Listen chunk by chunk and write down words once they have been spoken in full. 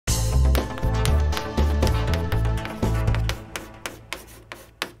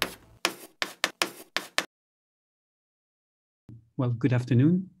Well, good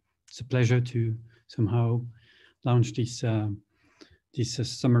afternoon. It's a pleasure to somehow launch this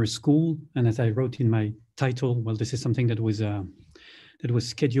summer school. And as I wrote in my title, well, this is something that was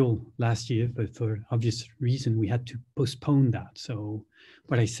scheduled last year, but for obvious reason, we had to postpone that. So,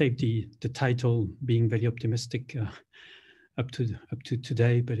 but I saved the title, being very optimistic, up to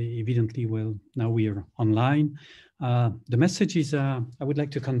today. But evidently, well, now we are online. The message is I would like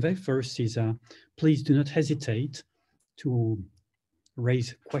to convey first is please do not hesitate to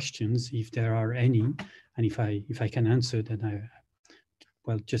raise questions if there are any, and if I can answer, then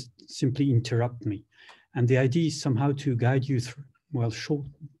well, just simply interrupt me. And the idea is somehow to guide you through, well, short,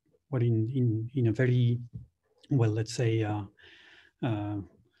 what in a very, well, let's say,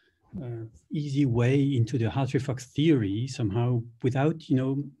 easy way into the Hartree-Fock theory, somehow without,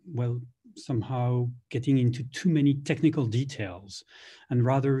 well, somehow getting into too many technical details, and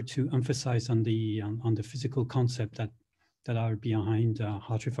rather to emphasize on the physical concept that are behind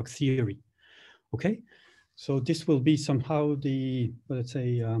Hartree-Fock theory. Okay, so this will be somehow the, let's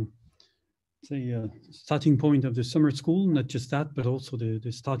say, starting point of the summer school. Not just that, but also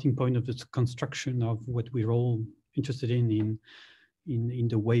the starting point of the construction of what we're all interested in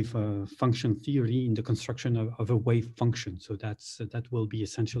the wave function theory, in the construction of a wave function. So that will be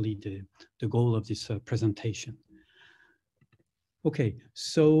essentially the goal of this presentation. Okay,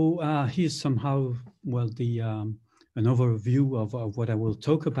 so here's somehow, well, an overview of what I will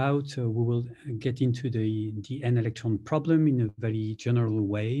talk about. We will get into the n-electron problem in a very general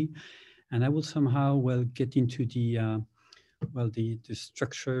way, and I will somehow, well, get into the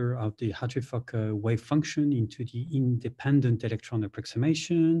structure of the Hartree-Fock wave function into the independent electron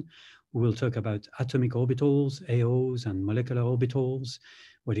approximation. We will talk about atomic orbitals, AOs, and molecular orbitals,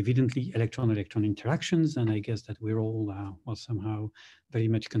 well, evidently electron-electron interactions, and I guess that we're all well, somehow very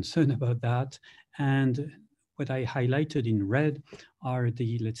much concerned about that. And what I highlighted in red are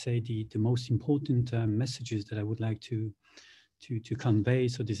the, let's say, the most important messages that I would like to convey.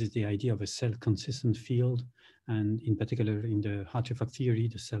 So this is the idea of a self-consistent field, and in particular in the Hartree-Fock theory,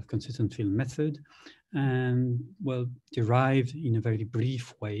 the self-consistent field method, and well, derived in a very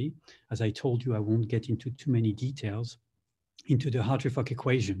brief way. As I told you, I won't get into too many details into the Hartree-Fock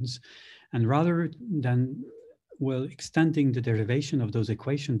equations, and rather than, well, extending the derivation of those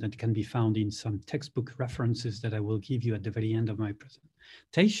equations that can be found in some textbook references that I will give you at the very end of my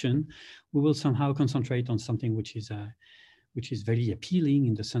presentation, we will somehow concentrate on something which is very appealing,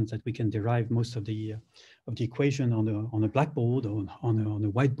 in the sense that we can derive most of the equation on a blackboard or on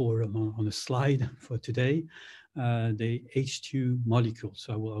a whiteboard, on a slide for today, the H2 molecule.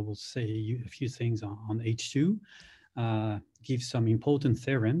 So I will say a few things on H2. Give some important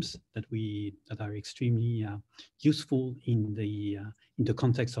theorems that are extremely useful in the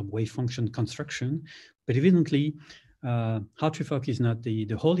context of wave function construction. But evidently, Hartree-Fock is not the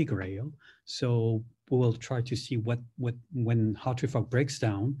holy grail. So we will try to see when Hartree-Fock breaks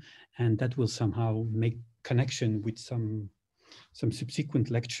down, and that will somehow make connection with some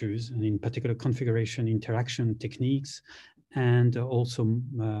subsequent lectures, and in particular configuration interaction techniques, and also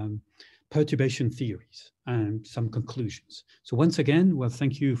perturbation theories and some conclusions. So once again, well,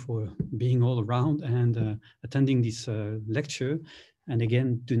 thank you for being all around and attending this lecture. And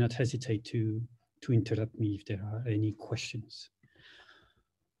again, do not hesitate to interrupt me if there are any questions.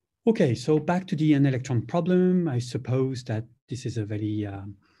 Okay, so back to the n-electron problem. I suppose that this is a very,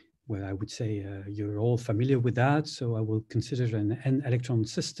 well, I would say you're all familiar with that. So I will consider an n-electron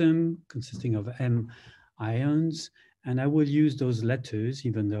system consisting of m ions. And I will use those letters,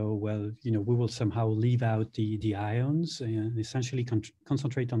 even though, well, we will somehow leave out the ions and essentially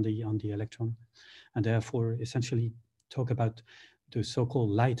concentrate on the electron, and therefore essentially talk about the so-called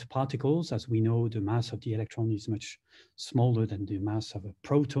light particles. As we know, the mass of the electron is much smaller than the mass of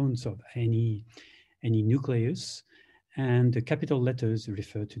protons of any nucleus. And the capital letters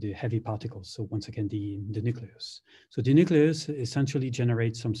refer to the heavy particles. So once again, the nucleus. So the nucleus essentially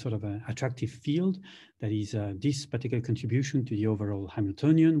generates some sort of an attractive field that is this particular contribution to the overall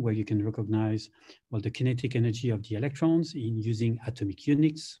Hamiltonian, where you can recognize, well, the kinetic energy of the electrons in using atomic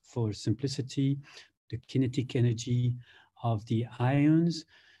units for simplicity, the kinetic energy of the ions,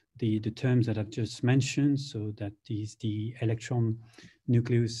 the terms that I've just mentioned. So that is the electron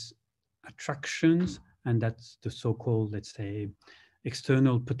nucleus attractions, and that's the so-called, let's say,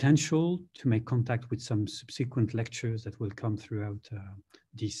 external potential, to make contact with some subsequent lectures that will come throughout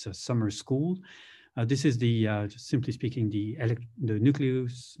this summer school. This is the, simply speaking, the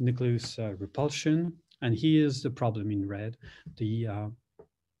nucleus repulsion. And here's the problem in red, the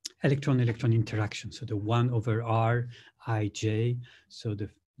electron-electron interaction. So the 1 over Rij, so the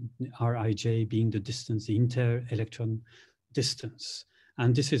Rij being the distance, the inter-electron distance.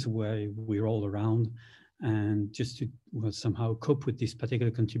 And this is where we roll around, and just to somehow cope with this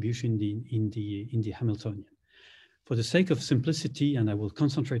particular contribution in the Hamiltonian. For the sake of simplicity, and I will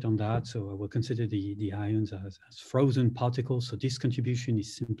concentrate on that, so I will consider the ions as frozen particles. So this contribution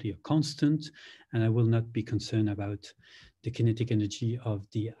is simply a constant, and I will not be concerned about the kinetic energy of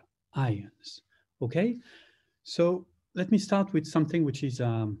the ions. Okay, so let me start with something which is,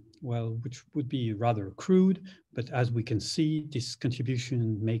 well, which would be rather crude, but as we can see, this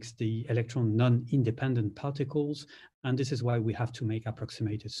contribution makes the electron non-independent particles, and this is why we have to make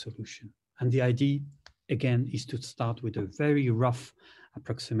approximated solution. And the idea, again, is to start with a very rough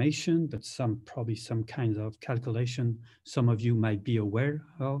approximation, but probably some kinds of calculation some of you might be aware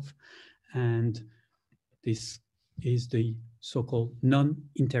of. And this is the so-called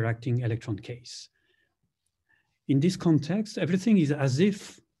non-interacting electron case. In this context, everything is as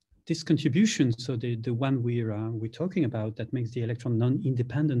if this contribution, so the one we're talking about that makes the electron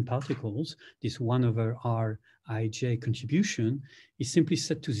non-independent particles, this 1/r ij contribution, is simply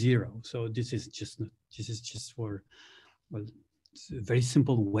set to 0. So this is just for, well, it's a very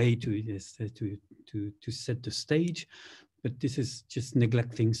simple way to set the stage, but this is just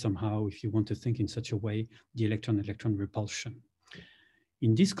neglecting somehow, if you want to think in such a way, the electron-electron repulsion.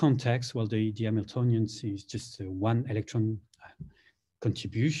 In this context, well, the Hamiltonian is just one electron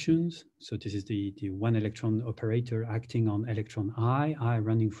contributions. So this is the one electron operator acting on electron I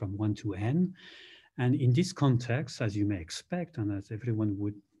running from 1 to n. And in this context, as you may expect, and as everyone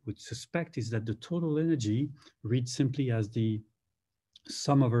would suspect, is that the total energy reads simply as the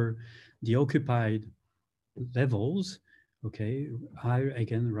sum over the occupied levels, okay, I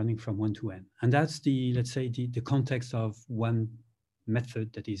again running from 1 to n. And that's the, let's say, the context of one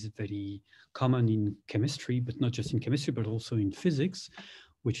method that is very common in chemistry, but not just in chemistry, but also in physics,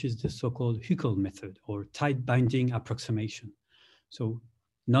 which is the so-called Huckel method, or tight binding approximation. So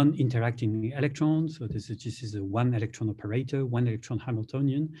non-interacting electrons, so this is a one electron operator, one electron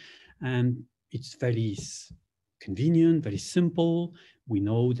Hamiltonian, and it's very convenient, very simple. We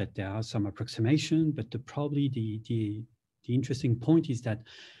know that there are some approximation, but probably the interesting point is that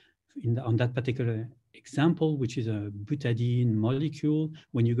on that particular example, which is a butadiene molecule,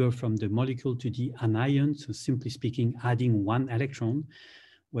 when you go from the molecule to the anion, so simply speaking, adding one electron,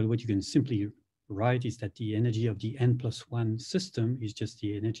 well, what you can simply write is that the energy of the n+1 system is just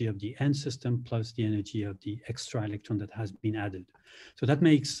the energy of the n system plus the energy of the extra electron that has been added. So that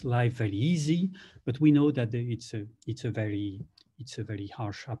makes life very easy, but we know that it's a very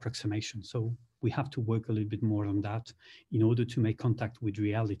harsh approximation. So we have to work a little bit more on that in order to make contact with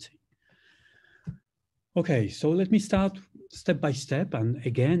reality. Okay, so let me start step by step. And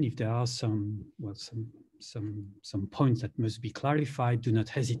again, if there are some points that must be clarified, do not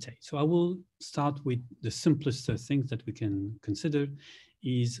hesitate. So I will start with the simplest things that we can consider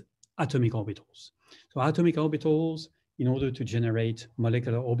is atomic orbitals. So atomic orbitals, in order to generate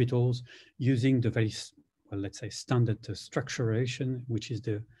molecular orbitals using the very, well, let's say standard structuration, which is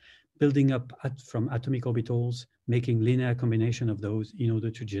the building up from atomic orbitals, making linear combination of those in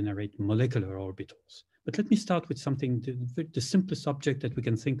order to generate molecular orbitals. But let me start with something, the simplest object that we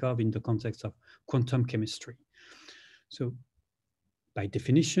can think of in the context of quantum chemistry. So by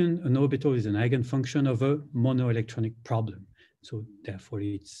definition, an orbital is an eigenfunction of a monoelectronic problem. So therefore,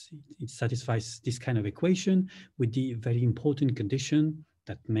 it satisfies this kind of equation with the very important condition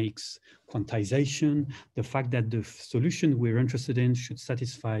that makes quantization, the fact that the solution we're interested in should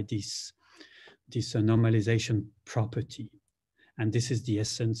satisfy this normalization property. And this is the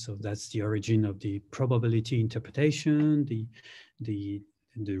essence of, that's the origin of the probability interpretation, the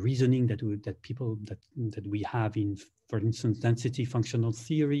reasoning that we have in, for instance, density functional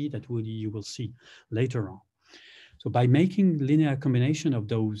theory that you will see later on. So by making linear combination of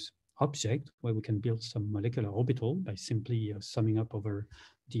those objects, where we can build some molecular orbital by simply summing up over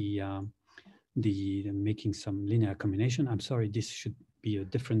making some linear combination. I'm sorry, this should be a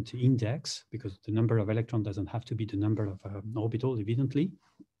different index because the number of electrons doesn't have to be the number of orbital, evidently.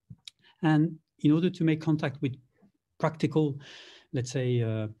 And in order to make contact with practical, let's say,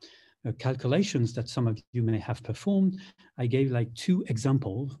 calculations that some of you may have performed, I gave like 2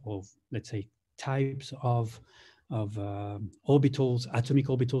 examples of, let's say, types of orbitals, atomic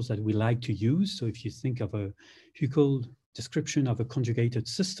orbitals that we like to use. So if you think of a Huckel description of a conjugated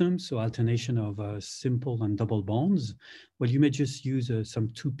system, so alternation of simple and double bonds, well, you may just use some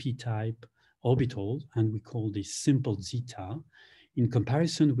 2p type orbital, and we call this simple zeta. In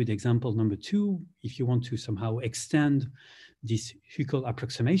comparison with example number 2, if you want to somehow extend this Huckel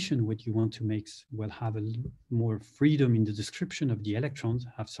approximation, what you want to make, well, have a more freedom in the description of the electrons,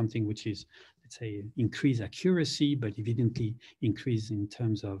 have something which is, let's say, increase accuracy, but evidently increase in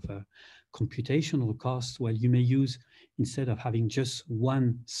terms of computational costs. Well, you may use, instead of having just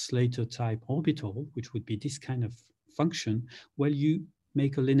one Slater type orbital, which would be this kind of function, well, you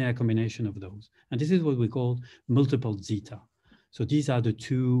make a linear combination of those. And this is what we call multiple zeta. So these are the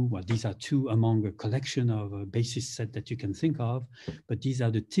two, well, these are two among a collection of a basis set that you can think of, but these are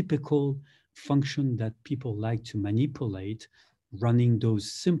the typical function that people like to manipulate, running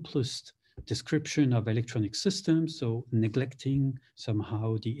those simplest description of electronic systems, so neglecting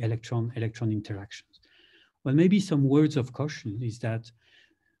somehow the electron-electron interactions. Well, maybe some words of caution is that,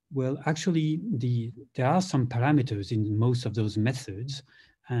 well, actually, there are some parameters in most of those methods,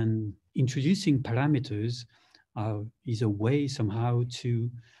 and introducing parameters is a way somehow to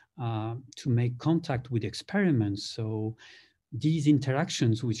make contact with experiments. So these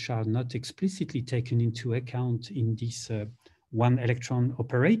interactions, which are not explicitly taken into account in this one electron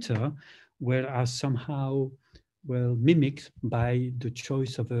operator, are somehow, well, mimicked by the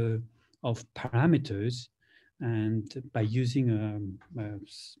choice of parameters, and by using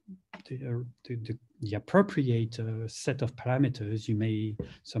the appropriate set of parameters, you may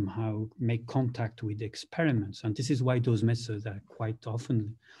somehow make contact with experiments. And this is why those methods are quite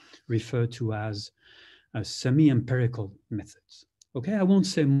often referred to as semi-empirical methods. Okay, I won't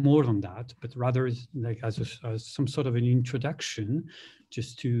say more on that, but rather like as some sort of an introduction,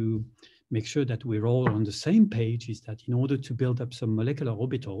 just to make sure that we're all on the same page, is that in order to build up some molecular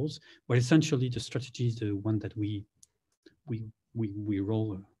orbitals, well, essentially the strategy is the one that we're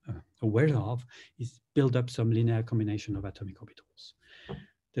all aware of, is build up some linear combination of atomic orbitals.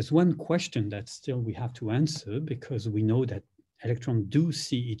 There's one question that still we have to answer, because we know that electrons do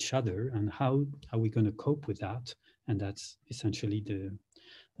see each other, and how are we going to cope with that? And that's essentially the,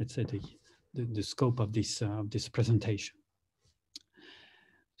 let's say, the scope of this presentation.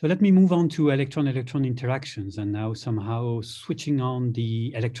 So let me move on to electron-electron interactions, and now somehow switching on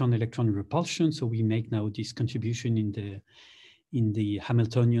the electron-electron repulsion. So we make now this contribution in the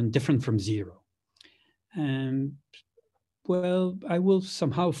Hamiltonian different from zero. And well, I will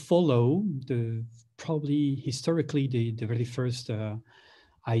somehow follow probably historically the very first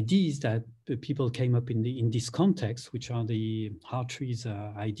ideas that people came up in this context, which are the Hartree's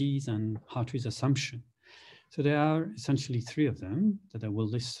ideas and Hartree's assumption. So there are essentially three of them that I will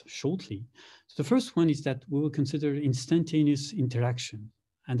list shortly. So the first one is that we will consider instantaneous interaction,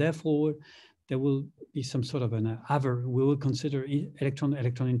 and therefore there will be some sort of an average. We will consider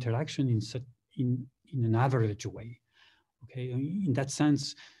electron-electron interaction in an average way. Okay, in that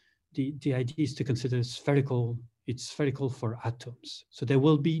sense, the idea is to consider spherical. It's spherical for atoms. So there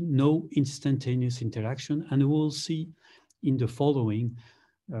will be no instantaneous interaction, and we will see in the following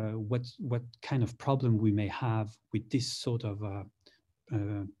what kind of problem we may have with this sort of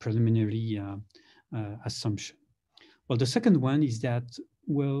preliminary assumption. Well, the second one is that,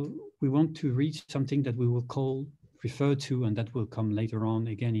 well, we want to reach something that we will refer to, and that will come later on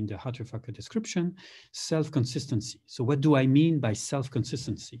again in the Hartree-Fock description, self-consistency. So what do I mean by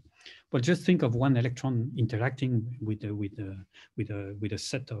self-consistency? Well, just think of one electron interacting with a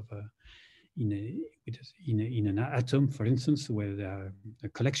set of in an atom, for instance, where there are a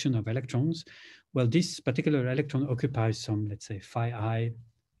collection of electrons. Well, this particular electron occupies some, let's say, phi I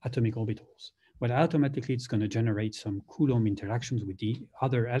atomic orbitals. Well, automatically it's going to generate some Coulomb interactions with the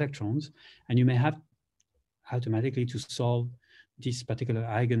other electrons, and you may have automatically to solve this particular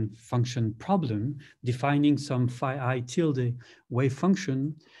eigenfunction problem, defining some phi I tilde wave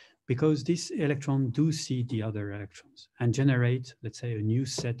function, because this electron do see the other electrons and generate, let's say, a new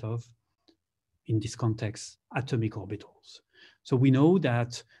set of, in this context, atomic orbitals. So we know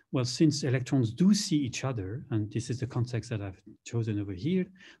that, well, since electrons do see each other, and this is the context that I've chosen over here,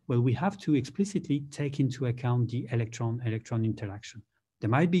 well, we have to explicitly take into account the electron-electron interaction. There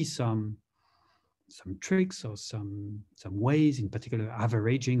might be some tricks or some ways, in particular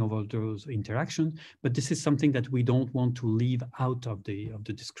averaging of all those interactions, but this is something that we don't want to leave out of the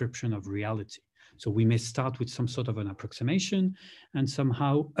description of reality. So we may start with some sort of an approximation and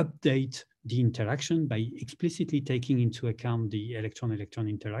somehow update the interaction by explicitly taking into account the electron-electron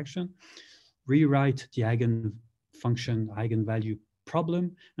interaction, rewrite the eigenfunction, eigenvalue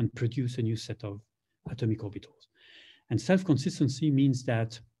problem, and produce a new set of atomic orbitals. And self-consistency means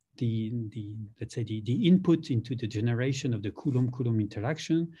that let's say the input into the generation of the Coulomb-Coulomb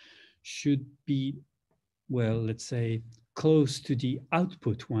interaction should be, well, let's say, close to the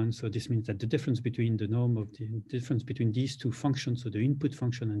output one. So this means that the difference between the norm of the difference between these two functions, so the input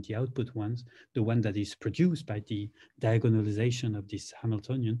function and the output ones, the one that is produced by the diagonalization of this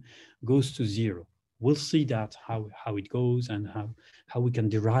Hamiltonian, goes to 0. We'll see that how it goes and how we can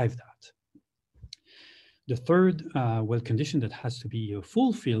derive that. The third condition that has to be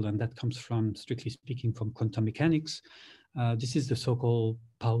fulfilled, and that comes from, strictly speaking, from quantum mechanics. This is the so-called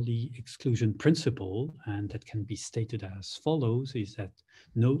Pauli exclusion principle, and that can be stated as follows: is that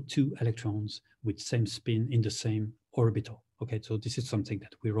no two electrons with same spin in the same orbital. Okay, so this is something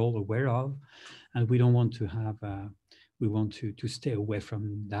that we're all aware of, and we don't want to have. We want to stay away from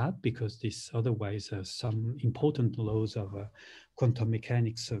that, because this otherwise some important laws of quantum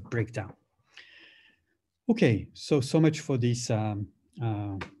mechanics break down. Okay, so much for this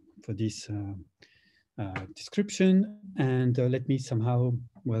description, and let me somehow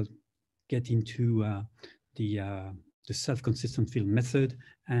get into the self-consistent field method,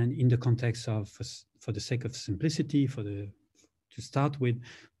 and in the context of, for the sake of simplicity, to start with,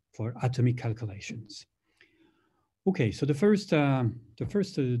 for atomic calculations. Okay, so the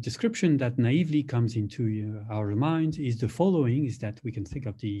first description that naively comes into our minds is the following: is that we can think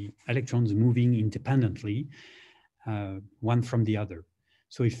of the electrons moving independently, one from the other.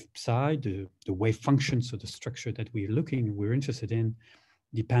 So if psi, the wave function, so the structure that we're interested in,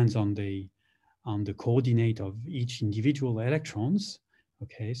 depends on the coordinate of each individual electrons.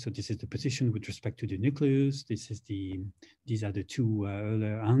 Okay, so this is the position with respect to the nucleus. These are the two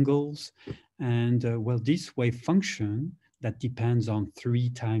angles, and this wave function that depends on 3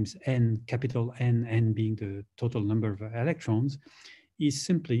 times n, capital N, n being the total number of electrons, is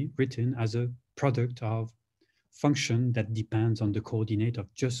simply written as a product of function that depends on the coordinate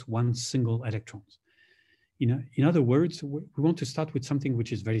of just one single electron. In other words, we want to start with something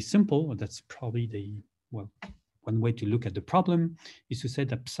which is very simple. That's probably one way to look at the problem is to say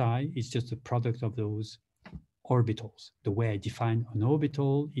that psi is just a product of those orbitals. The way I define an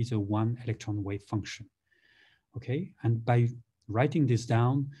orbital is a 1 electron wave function. Okay, and by writing this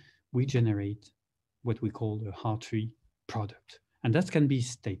down, we generate what we call a Hartree product. And that can be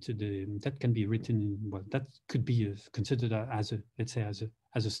stated, that can be written, that could be considered as let's say,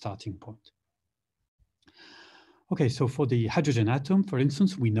 as a starting point. Okay, so for the hydrogen atom, for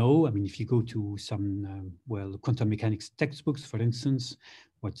instance, we know, if you go to some, quantum mechanics textbooks, for instance,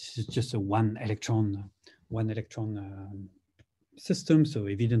 this is just a one electron system. So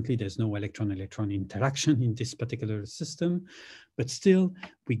evidently there's no electron-electron interaction in this particular system, but still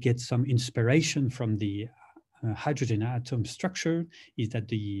we get some inspiration from the hydrogen atom structure, is that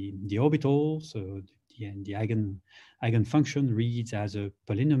the orbital, so the eigenfunction reads as a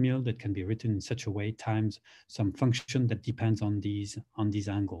polynomial that can be written in such a way times some function that depends on these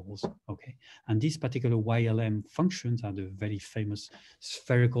angles. Okay, and these particular YLM functions are the very famous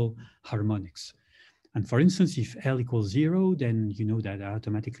spherical harmonics. And for instance, if L equals 0, then you know that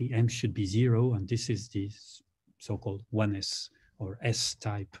automatically M should be 0, and this is the so-called 1s or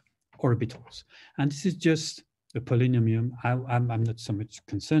S-type orbitals. And this is just a polynomial. I'm not so much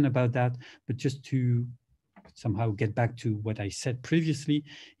concerned about that, but just to somehow get back to what I said previously,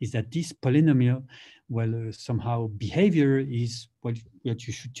 is that this polynomial, somehow behavior is what you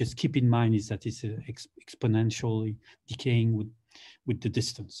should just keep in mind, is that it's exponentially decaying with the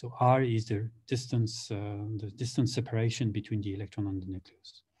distance. So R is the distance separation between the electron and the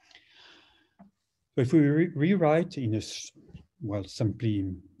nucleus. So if we rewrite in a,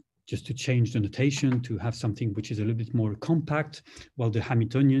 simply just to change the notation to have something which is a little bit more compact, the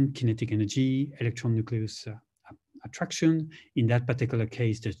Hamiltonian kinetic energy, electron nucleus attraction, in that particular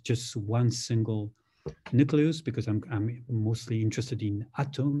case, there's just one single nucleus, because I'm mostly interested in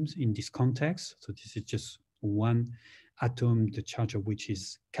atoms in this context. So this is just one atom, the charge of which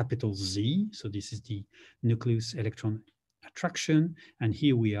is capital Z. So this is the nucleus electron attraction. And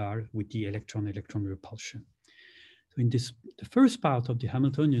here we are with the electron-electron repulsion. So in the first part of the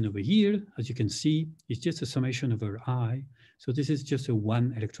Hamiltonian over here, as you can see, is just a summation over I. So this is just a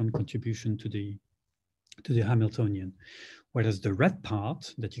 1 electron contribution to the Hamiltonian. Whereas the red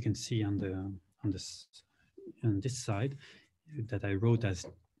part that you can see on this side, that I wrote as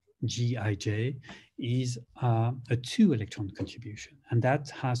Gij, is a 2 electron contribution. And that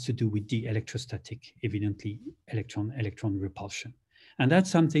has to do with the electrostatic, evidently, electron-electron repulsion. And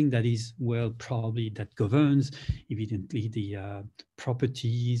that's something that is, probably that governs, evidently, the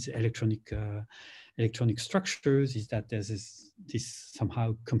properties, electronic structures, is that there's this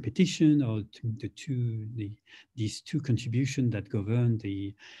somehow competition, or these two contributions that govern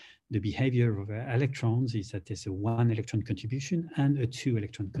the behavior of electrons, is that there's a 1 electron contribution and a 2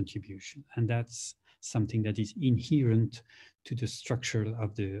 electron contribution. And that's something that is inherent to the structure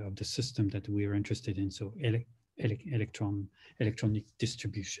of the system that we are interested in. So electronic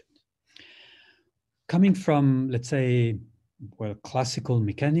distribution. Coming from, let's say, well, classical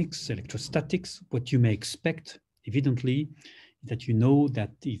mechanics, electrostatics, what you may expect, evidently, that you know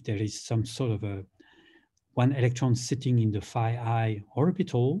that if there is some sort of a one electron sitting in the phi I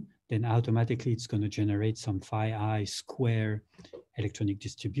orbital, then automatically it's going to generate some phi I square electronic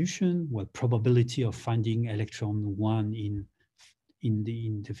distribution. Well, probability of finding electron one in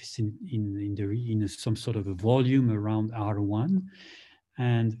some sort of a volume around R1,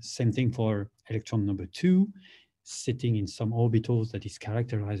 and same thing for electron number 2, sitting in some orbitals that is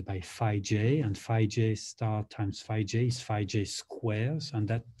characterized by phi j, and phi j star times phi j is phi j squares, and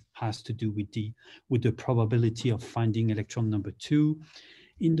that has to do with the probability of finding electron number 2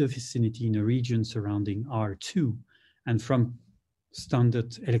 in the vicinity in a region surrounding R2. And from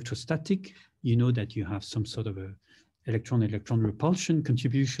standard electrostatic, you know that you have some sort of a electron-electron repulsion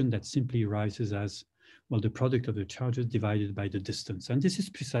contribution that simply arises as, well, the product of the charges divided by the distance. And this is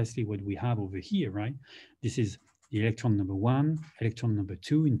precisely what we have over here, right? This is the electron number 1, electron number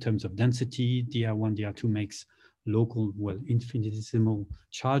 2 in terms of density. dr1, dr2 makes local, well, infinitesimal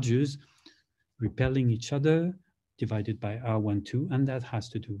charges repelling each other divided by R12, and that has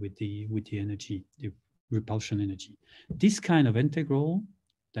to do with the energy, the repulsion energy. This kind of integral,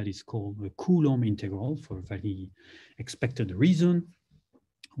 that is called the Coulomb integral for a very expected reason,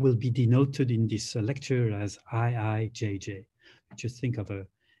 will be denoted in this lecture as IIJJ. Just think of a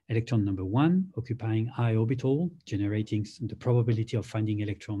electron number 1 occupying I orbital, generating the probability of finding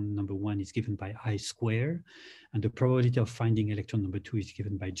electron number 1 is given by I square, and the probability of finding electron number 2 is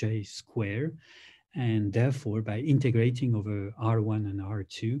given by J square. And therefore, by integrating over R1 and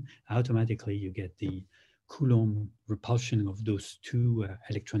R2, automatically you get the Coulomb repulsion of those two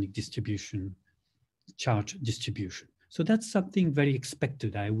electronic distribution, charge distribution. So that's something very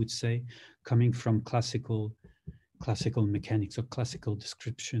expected, I would say, coming from classical mechanics or classical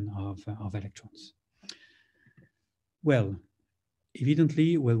description of electrons. Well,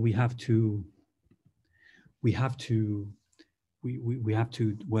 evidently, well, we have to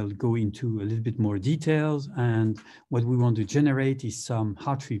well, go into a little bit more details, and what we want to generate is some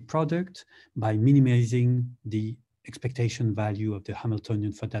Hartree product by minimizing the expectation value of the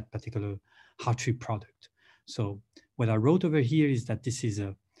Hamiltonian for that particular Hartree product. So what I wrote over here is that this is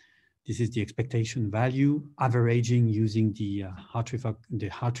the expectation value averaging using the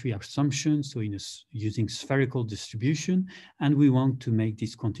Hartree assumption, so using spherical distribution, and we want to make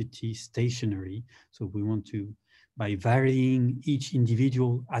this quantity stationary. So we want to, by varying each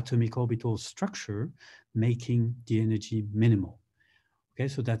individual atomic orbital structure, making the energy minimal. Okay,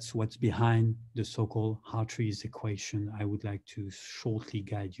 so that's what's behind the so-called Hartree's equation I would like to shortly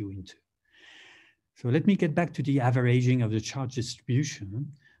guide you into. So let me get back to the averaging of the charge distribution.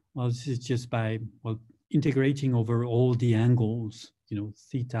 Well, this is just by, well, integrating over all the angles, you know,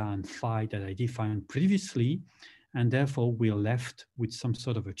 theta and phi that I defined previously, and therefore we are left with some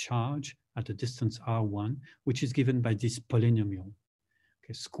sort of a charge at a distance R1, which is given by this polynomial,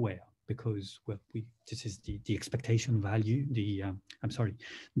 okay, square, because, well, this is the expectation value,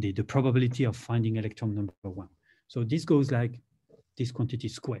 the probability of finding electron number 1. So this goes like this quantity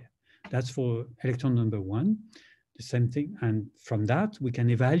square. That's for electron number 1, the same thing. And from that, we can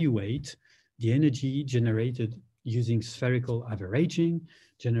evaluate the energy generated using spherical averaging,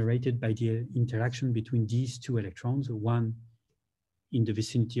 generated by the interaction between these two electrons, one in the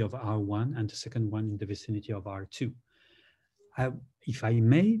vicinity of R1 and the second one in the vicinity of R2. If I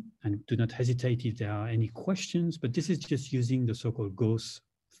may, and do not hesitate if there are any questions, but this is just using the so-called Gauss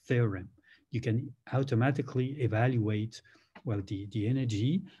theorem. You can automatically evaluate, well, the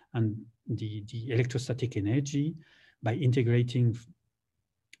energy and the electrostatic energy by integrating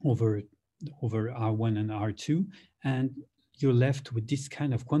over R1 and R2, and you're left with this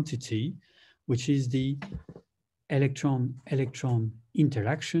kind of quantity, which is the electron-electron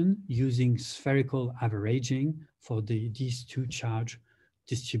interaction using spherical averaging for these two charge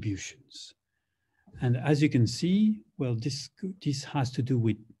distributions. And as you can see, well, this has to do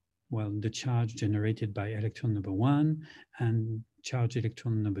with, well, the charge generated by electron number 1 and charge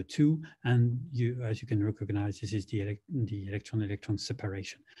electron number 2, and as you can recognize, this is the electron-electron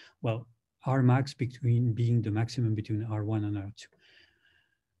separation. Well, Rmax being the maximum between R1 and R2.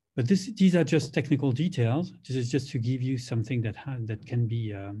 But these are just technical details. This is just to give you something that can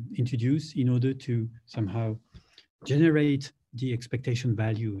be introduced in order to somehow generate the expectation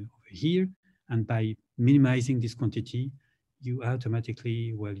value over here, and by minimizing this quantity, you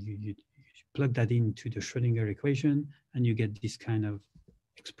automatically, well, you plug that into the Schrödinger equation and you get this kind of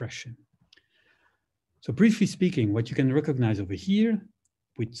expression. So briefly speaking, what you can recognize over here,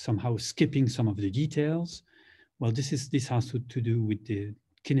 with somehow skipping some of the details, well, this has to do with the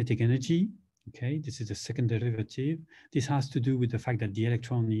kinetic energy. Okay, this is the second derivative. This has to do with the fact that the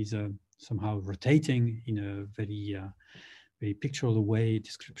electron is somehow rotating in a very pictorial way,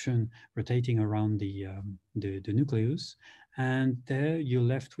 description, rotating around the nucleus. And there you're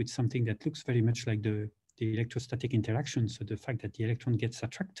left with something that looks very much like the electrostatic interaction. So the fact that the electron gets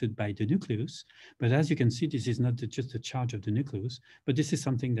attracted by the nucleus. But as you can see, this is not just the charge of the nucleus, but this is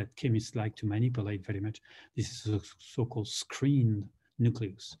something that chemists like to manipulate very much. This is a so-called screened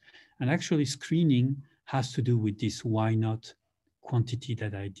nucleus. And actually screening has to do with this why not quantity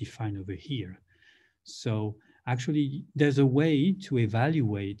that I define over here. So actually, there's a way to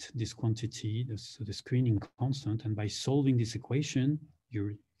evaluate this quantity, so the screening constant, and by solving this equation,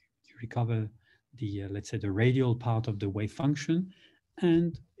 you recover the, let's say, the radial part of the wave function,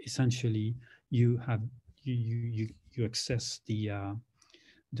 and essentially you have you access the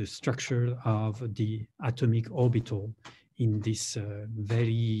structure of the atomic orbital in this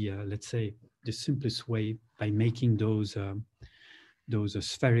very, let's say, the simplest way by making those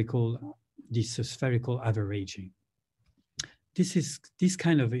spherical averaging. This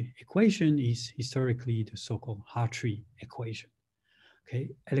kind of equation is historically the so-called Hartree equation. Okay,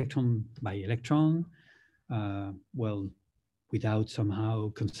 electron by electron, well, without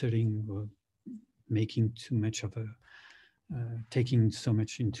somehow considering or making too much of a taking so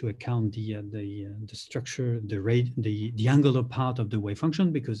much into account the structure, the angular part of the wave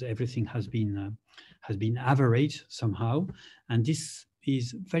function, because everything has been averaged somehow, and this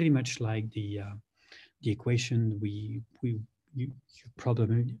is very much like the equation you're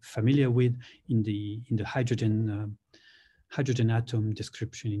probably familiar with in the hydrogen atom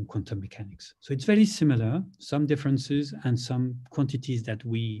description in quantum mechanics. So it's very similar, some differences and some quantities that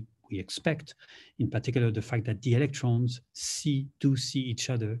we expect, in particular the fact that the electrons do see each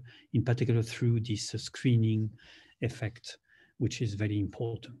other, in particular through this screening effect, which is very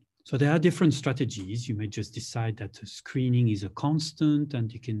important. So there are different strategies. You may just decide that screening is a constant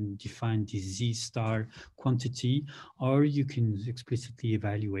and you can define the Z star quantity, or you can explicitly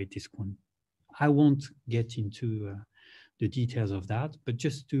evaluate this one. I won't get into the details of that, but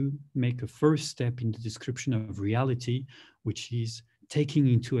just to make a first step in the description of reality, which is taking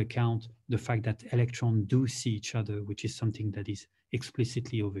into account the fact that electrons do see each other, which is something that is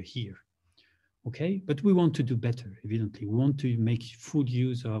explicitly over here. Okay, but we want to do better, evidently. We want to make full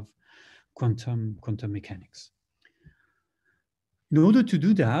use of quantum mechanics. In order to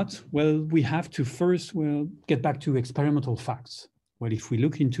do that, well, we have to first, well, get back to experimental facts. Well, if we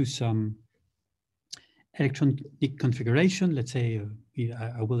look into some electronic configuration, let's say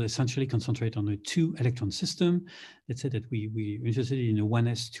I will essentially concentrate on a 2-electron system. Let's say that we're interested in a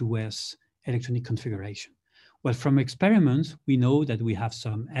 1s, 2s electronic configuration. Well, from experiments, we know that we have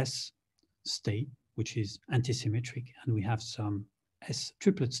some S state, which is antisymmetric, and we have some S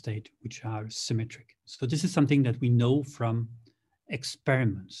triplet state, which are symmetric. So this is something that we know from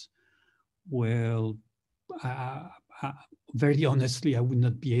experiments. Well, very honestly, I would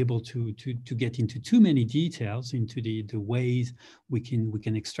not be able to get into too many details into the ways we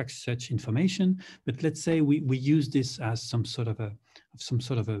can extract such information. But let's say we use this as some sort of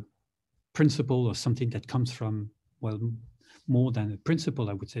a principle or something that comes from, well, more than a principle.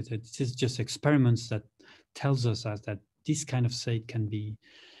 I would say that this is just experiments that tells us that this kind of state can be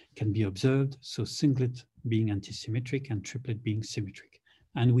observed. So singlet being antisymmetric and triplet being symmetric.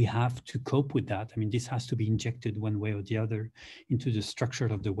 And we have to cope with that. I mean, this has to be injected one way or the other into the structure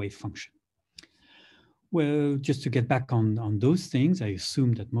of the wave function. Well, just to get back on those things, I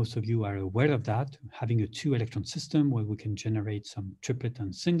assume that most of you are aware of that, having a 2-electron system where we can generate some triplet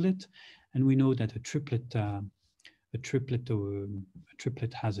and singlet. And we know that a triplet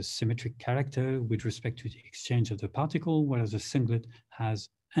has a symmetric character with respect to the exchange of the particle, whereas a singlet has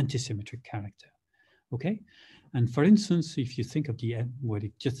antisymmetric character. Okay, and for instance, if you think of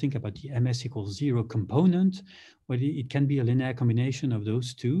just think about the ms equals 0 component, well, it can be a linear combination of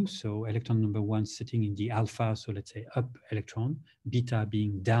those two. So electron number 1 sitting in the alpha, so let's say up electron, beta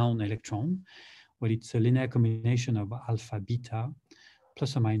being down electron. Well, it's a linear combination of alpha beta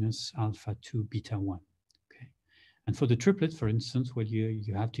plus or minus alpha 2 beta 1. Okay, and for the triplet, for instance, well,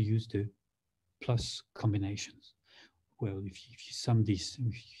 you have to use the plus combinations. Well, if you sum this,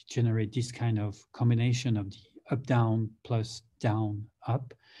 if you generate this kind of combination of the up, down, plus down,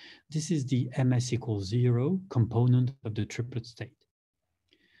 up, this is the ms equals 0 component of the triplet state.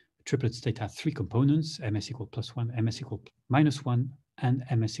 The triplet state has 3 components, ms equal +1, ms equal -1, and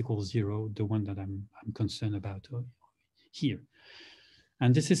ms equals 0, the one that I'm concerned about here.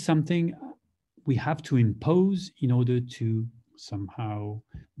 And this is something we have to impose in order to somehow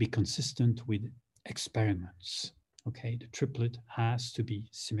be consistent with experiments. Okay, the triplet has to be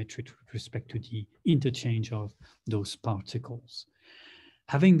symmetric with respect to the interchange of those particles.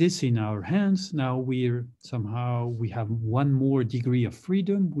 Having this in our hands, now we have one more degree of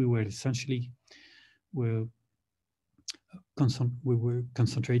freedom. We were essentially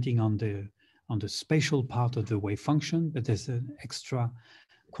concentrating on the spatial part of the wave function, but there's an extra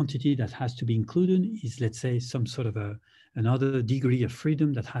quantity that has to be included is, let's say, some sort of another degree of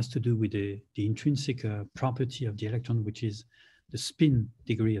freedom that has to do with the intrinsic property of the electron, which is the spin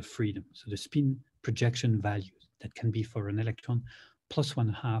degree of freedom. So the spin projection value that can be for an electron plus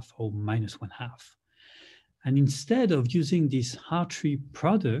 1/2 or minus 1/2. And instead of using this Hartree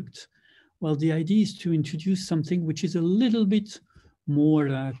product, well, the idea is to introduce something which is a little bit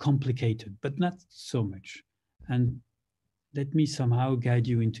more complicated, but not so much. And let me somehow guide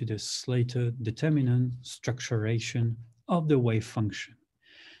you into the Slater determinant structuration of the wave function.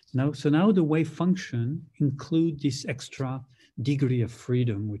 So now the wave function includes this extra degree of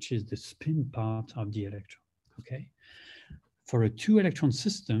freedom, which is the spin part of the electron, okay? For a 2-electron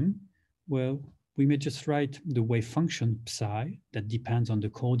system, well, we may just write the wave function psi that depends on the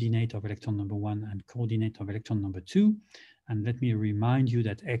coordinate of electron number 1 and coordinate of electron number 2. And let me remind you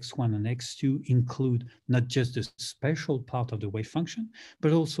that x1 and x2 include not just the spatial part of the wave function,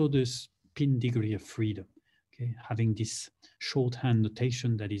 but also the spin degree of freedom, okay? Having this shorthand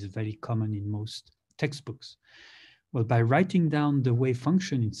notation that is very common in most textbooks. Well, by writing down the wave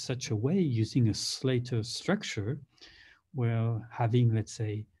function in such a way, using a Slater structure, well, having, let's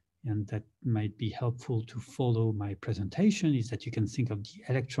say, and that might be helpful to follow my presentation, is that you can think of the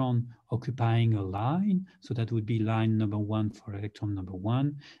electron occupying a line. So that would be line number 1 for electron number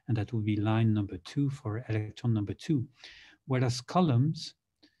 1, and that would be line number 2 for electron number 2. Whereas columns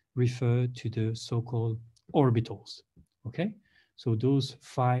refer to the so-called orbitals, okay? So those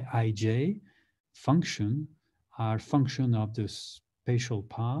phi ij function are function of the spatial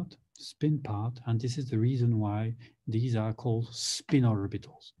part, spin part, and this is the reason why these are called spin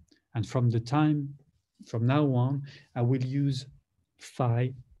orbitals. And from now on, I will use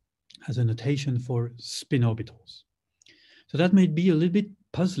phi as a notation for spin orbitals. So that may be a little bit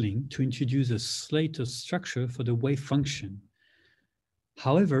puzzling to introduce a Slater structure for the wave function.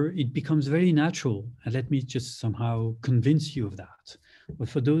 However, it becomes very natural, and let me just somehow convince you of that. But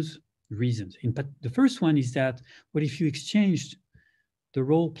for those reasons, the first one is that, what if you exchanged the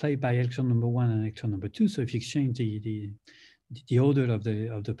role played by electron number 1 and electron number 2? So if you exchange the order of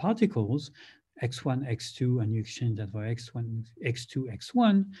the particles, x1, x2, and you exchange that for x1, x2,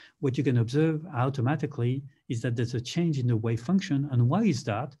 x1, what you can observe automatically is that there's a change in the wave function. And why is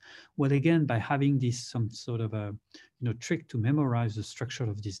that? Well, again, by having some sort of a trick to memorize the structure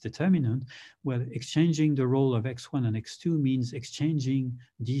of this determinant, well, exchanging the role of x1 and x2 means exchanging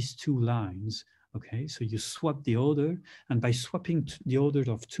these two lines. Okay, so you swap the order, and by swapping the order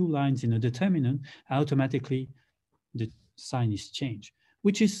of two lines in a determinant, automatically the sign is changed,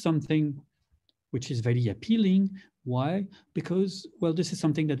 which is something which is very appealing. Why? Because, well, this is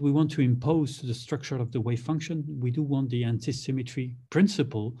something that we want to impose to the structure of the wave function. We do want the antisymmetry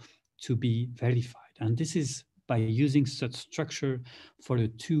principle to be verified. And this is by using such structure for a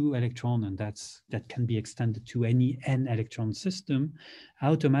 2-electron, and that can be extended to any n-electron system,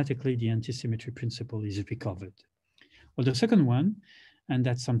 automatically the antisymmetry principle is recovered. Well, the second one, and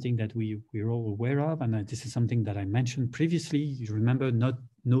that's something that we're all aware of, and this is something that I mentioned previously. You remember, no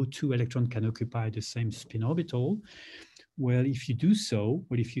 2-electron can occupy the same spin orbital. Well, if you do so,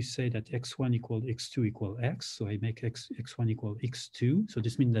 well, if you say that x1 equal x2 equal x, so I make x1 equal x2, so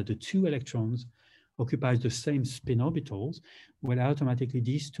this means that the 2 electrons occupies the same spin orbitals, well, automatically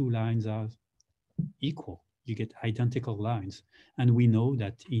these two lines are equal. You get identical lines. And we know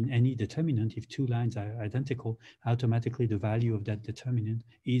that in any determinant, if two lines are identical, automatically the value of that determinant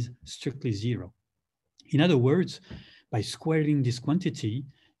is strictly 0. In other words, by squaring this quantity,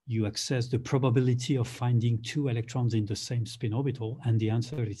 you access the probability of finding 2 electrons in the same spin orbital. And the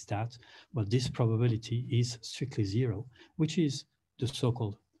answer is that, well, this probability is strictly 0, which is the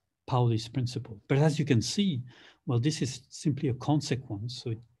so-called Pauli's principle. But as you can see, well, this is simply a consequence.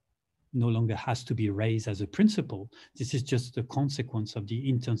 So it no longer has to be raised as a principle. This is just the consequence of the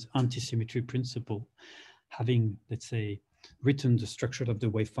intense antisymmetry principle, having, let's say, written the structure of the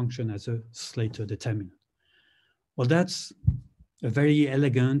wave function as a Slater determinant. Well, that's a very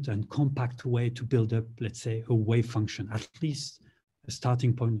elegant and compact way to build up, let's say, a wave function, at least a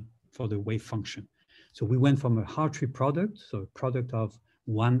starting point for the wave function. So we went from a Hartree product, so a product of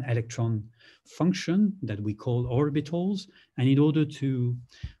one electron function that we call orbitals. And in order to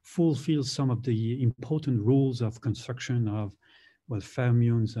fulfill some of the important rules of construction of, well,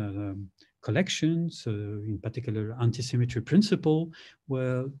 fermions collections, in particular antisymmetry principle,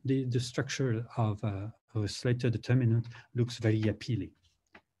 well, the structure of a Slater determinant looks very appealing.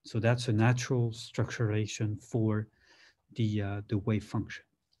 So that's a natural structuration for the wave function.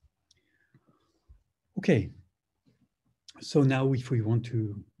 Okay, so now if we want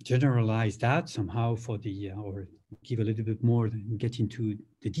to generalize that somehow for the, or give a little bit more and get into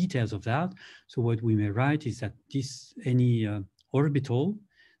the details of that. So what we may write is that this, any orbital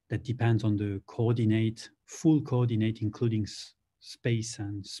that depends on the coordinate, full coordinate, including space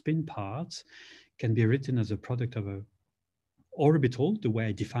and spin parts, can be written as a product of a orbital, the way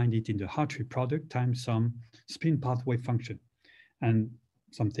I defined it in the Hartree product, times some spin part wave function. And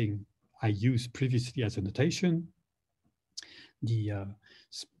something I used previously as a notation, the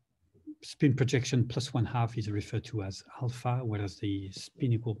spin projection plus 1/2 is referred to as alpha, whereas the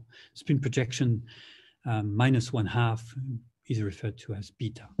spin projection minus 1/2 is referred to as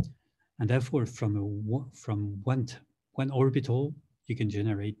beta. And therefore, from one orbital, you can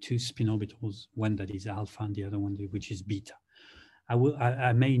generate two spin orbitals, one that is alpha and the other one which is beta.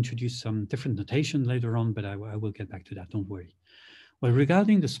 I may introduce some different notation later on, but I will get back to that, don't worry. Well,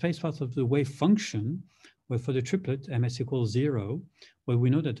 regarding the space part of the wave function, well, for the triplet ms equals 0, well, we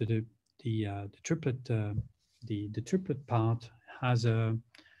know that the triplet part has a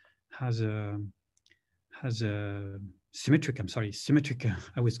symmetric. I'm sorry, symmetric.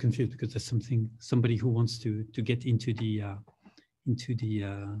 I was confused because there's somebody who wants to get into the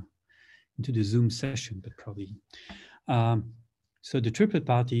Zoom session, but probably. So the triplet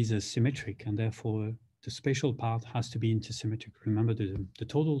part is a symmetric, and therefore the spatial part has to be antisymmetric. Remember, the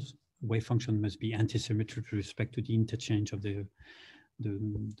total wave function must be antisymmetric with respect to the interchange of the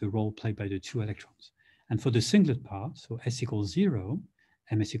role played by the two electrons. And for the singlet part, so S equals 0,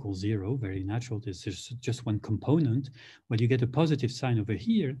 ms equals 0, very natural. There's just one component. Well, you get a positive sign over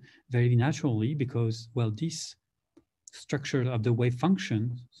here very naturally because, well, this structure of the wave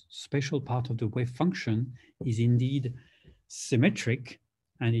function, spatial part of the wave function, is indeed symmetric,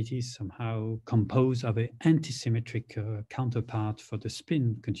 and it is somehow composed of an antisymmetric counterpart for the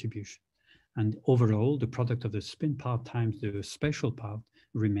spin contribution. And overall, the product of the spin part times the spatial part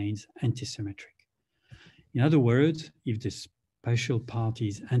remains antisymmetric. In other words, if the spatial part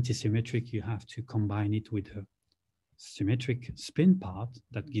is antisymmetric, you have to combine it with a symmetric spin part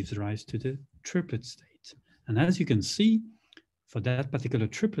that gives rise to the triplet state. And as you can see, for that particular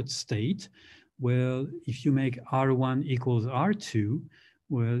triplet state, well, if you make R1 equals R2,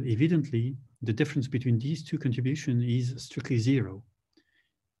 well, evidently, the difference between these two contributions is strictly 0.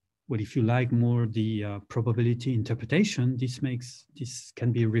 Well, if you like more the probability interpretation, this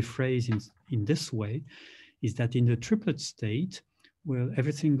can be rephrased in this way, is that in the triplet state, well,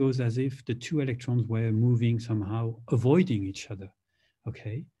 everything goes as if the two electrons were moving somehow, avoiding each other,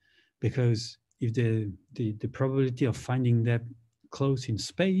 okay? Because if the probability of finding them close in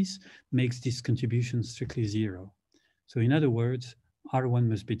space makes this contribution strictly 0. So in other words, R1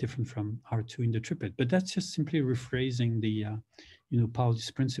 must be different from R2 in the triplet, but that's just simply rephrasing the Pauli's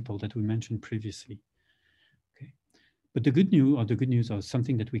principle that we mentioned previously. Okay, but the good news, or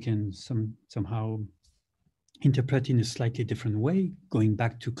something that we can somehow interpret in a slightly different way, going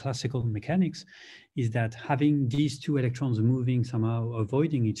back to classical mechanics, is that having these two electrons moving somehow,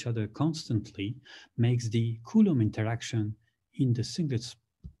 avoiding each other constantly, makes the Coulomb interaction in the singlet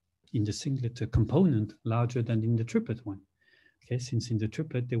component larger than in the triplet one. Okay, since in the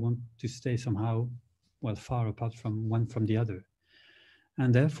triplet they want to stay somehow, well, far apart from one from the other.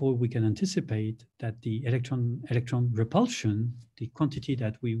 And therefore we can anticipate that the electron repulsion, the quantity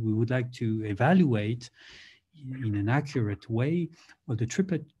that we would like to evaluate in an accurate way, well, the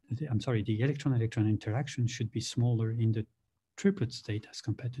electron-electron interaction should be smaller in the triplet state as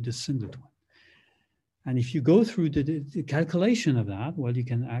compared to the singlet one. And if you go through the calculation of that, well, you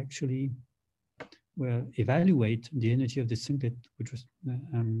can actually, well, evaluate the energy of the singlet, which was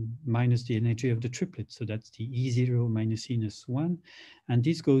minus the energy of the triplet. So that's the E0 minus E-1. And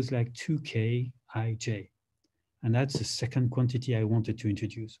this goes like 2K Ij. And that's the second quantity I wanted to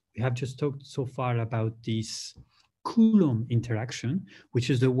introduce. We have just talked so far about this Coulomb interaction,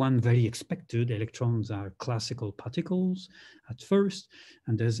 which is the one very expected. Electrons are classical particles at first,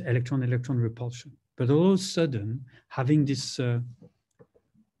 and there's electron-electron repulsion. But all of a sudden, having this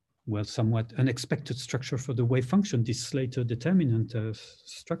well, somewhat unexpected structure for the wave function, this Slater determinant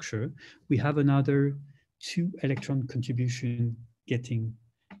structure, we have another 2 electron contribution getting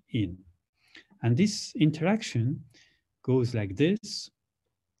in. And this interaction goes like this.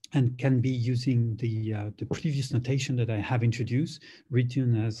 and can be using the previous notation that I have introduced,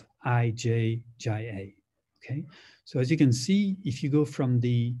 written as IJJA. Okay, so as you can see, if you go from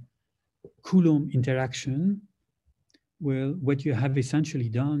the Coulomb interaction, well, what you have essentially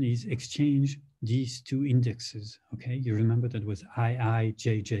done is exchange these two indexes. Okay, you remember that was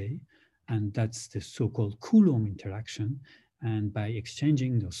IIJJ, and that's the so-called Coulomb interaction. And by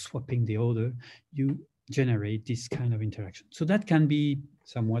exchanging or swapping the order, you generate this kind of interaction. So that can be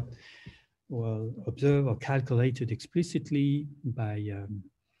somewhat well observed or calculated explicitly by.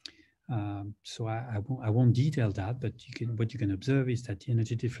 So I won't detail that, but what you can observe is that the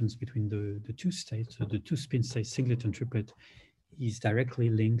energy difference between the two states, so the two spin states, singlet and triplet, is directly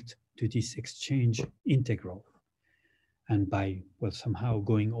linked to this exchange integral. And by, well, somehow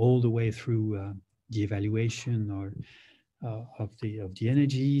going all the way through the evaluation or of the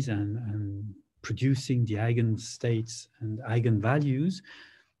energies and producing the eigenstates and eigenvalues,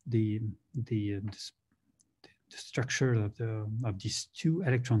 the structure of this two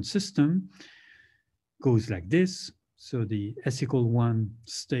electron system goes like this. So the S=1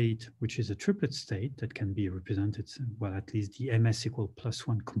 state, which is a triplet state that can be represented, well, at least the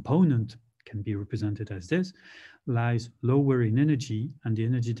MS=+1 component can be represented as this, lies lower in energy, and the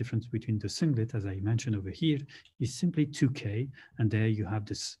energy difference between the singlet, as I mentioned over here, is simply 2K, and there you have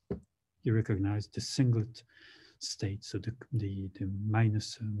this, you recognize the singlet state, so the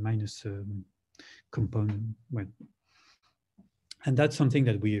minus component. Well, and that's something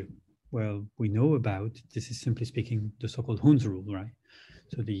that we know about. This is simply speaking the so-called Hund's rule, right?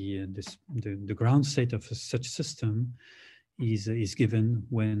 So the ground state of such system is given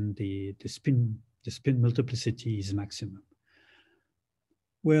when the spin multiplicity is maximum.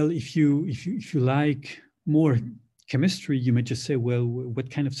 Well, if you like more chemistry, you may just say, well, what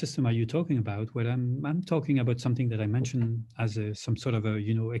kind of system are you talking about? Well, I'm talking about something that I mentioned as some sort of a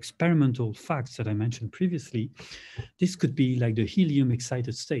experimental facts that I mentioned previously. This could be like the helium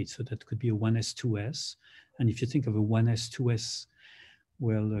excited state, so that could be a 1s2s. And if you think of a 1s2s,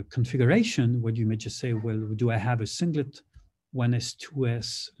 well, configuration, what you may just say, well, do I have a singlet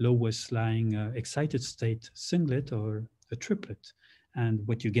 1s2s lowest lying excited state singlet or a triplet? And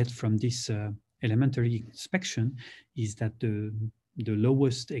what you get from this elementary inspection is that the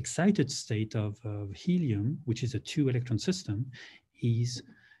lowest excited state of helium, which is a 2-electron system, is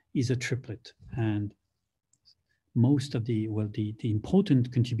a triplet. And most of the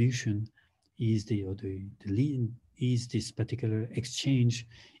important contribution is is this particular exchange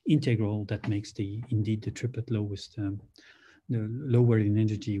integral that makes indeed the triplet lowest, the lower in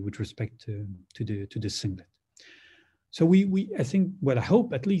energy with respect to the singlet. So I think, well, I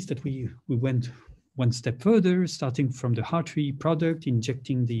hope at least that we went one step further, starting from the Hartree product,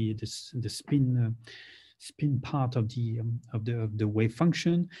 injecting the spin part of the wave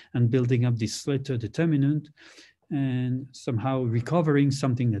function, and building up this Slater determinant, and somehow recovering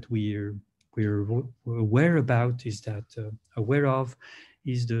something that we're aware about, is that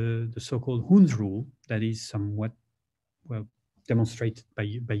the so-called Hund's rule that is somewhat well demonstrated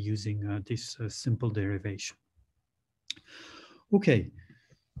by using this simple derivation. Okay,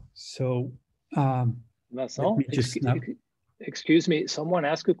 so Vincent, excuse me, someone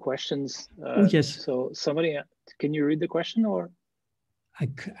asked you questions. Oh, yes. So somebody, can you read the question, or? I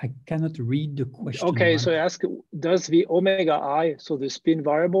cannot read the question. Okay, so I ask, does the omega I, so the spin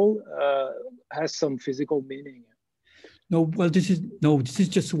variable, has some physical meaning? No, well, this is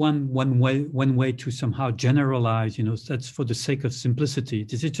just one way to somehow generalize. That's for the sake of simplicity.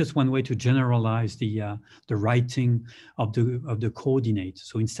 This is just one way to generalize the writing of the coordinates.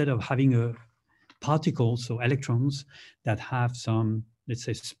 So instead of having a particle, so electrons that have some, let's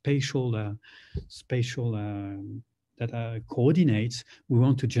say, spatial coordinates, we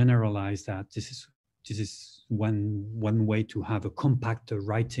want to generalize that. This is one way to have a compact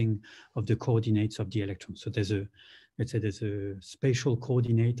writing of the coordinates of the electron. So let's say there's a spatial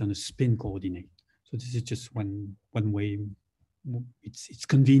coordinate and a spin coordinate. So this is just one way. It's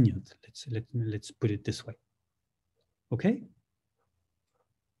convenient. Let's put it this way. Okay.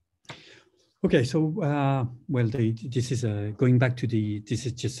 Okay. So this is going back to this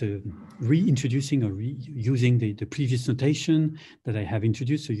is just reintroducing or reusing the previous notation that I have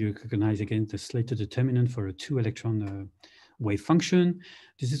introduced. So you recognize again the Slater determinant for a 2-electron wave function.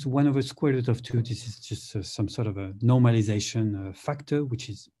 This is 1/√2. This is just some sort of a normalization factor, which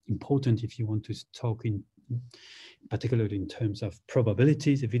is important if you want to talk in particular in terms of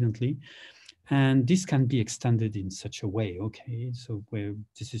probabilities, evidently. And this can be extended in such a way. Okay, so where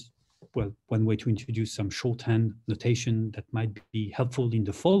this is, well, one way to introduce some shorthand notation that might be helpful in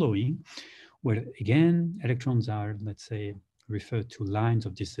the following, where again, electrons are, let's say, refer to lines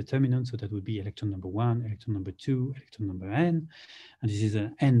of this determinant. So that would be electron number 1, electron number 2, electron number n. And this is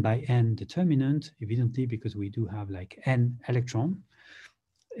an n by n determinant, evidently, because we do have like n electrons,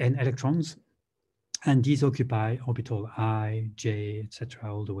 and these occupy orbital I, J,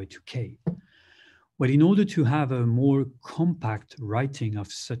 etc., all the way to K. Well, in order to have a more compact writing of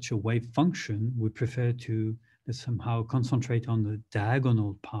such a wave function, we prefer to somehow concentrate on the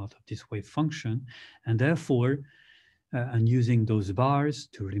diagonal part of this wave function, and therefore, and using those bars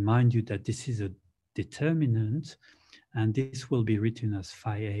to remind you that this is a determinant, and this will be written as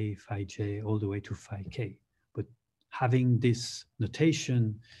phi A, phi J, all the way to phi K. But having this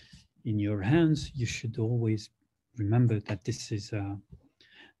notation in your hands, you should always remember that this is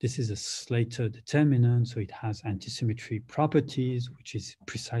a Slater determinant, so it has antisymmetry properties, which is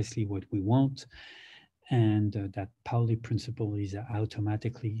precisely what we want, and that Pauli principle is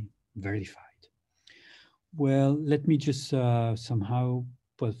automatically verified. Well, let me just somehow,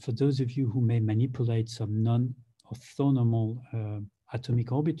 but for those of you who may manipulate some non-orthonormal atomic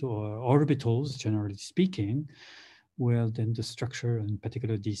orbitals, generally speaking, well, then the structure, and in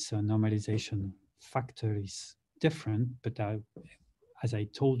particular this normalization factor, is different, but as I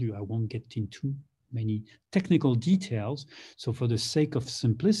told you, I won't get into many technical details. So for the sake of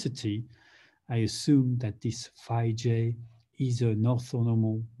simplicity, I assume that this phi j is an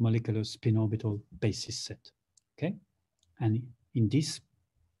orthonormal molecular spin orbital basis set, okay? And in this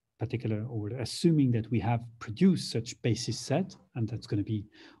particular, or assuming that we have produced such basis set, and that's going to be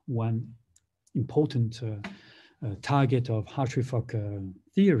one important target of Hartree-Fock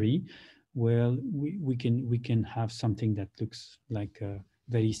theory, well, we can have something that looks like a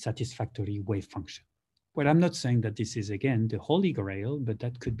very satisfactory wave function. Well, I'm not saying that this is, again, the holy grail, but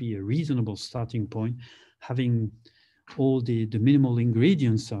that could be a reasonable starting point, having all the minimal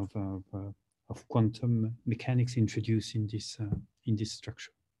ingredients of quantum mechanics introduced in this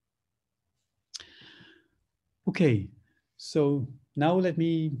structure. Okay, so now let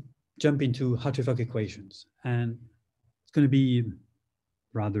me jump into Hartree-Fock equations, and it's going to be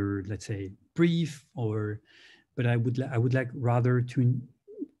rather, let's say, brief, but I would like rather to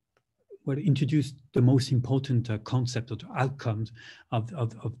introduce the most important concept or outcomes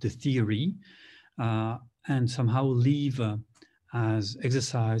of the theory, and somehow leave as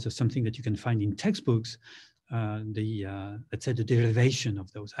exercise or something that you can find in textbooks, let's say the derivation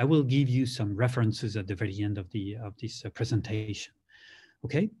of those. I will give you some references at the very end of this presentation.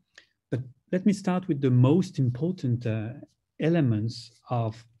 Okay, but let me start with the most important elements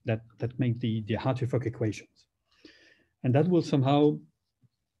of that make the Hartree-Fock equations, and that will somehow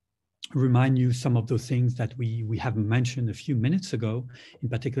remind you some of those things that we have mentioned a few minutes ago, in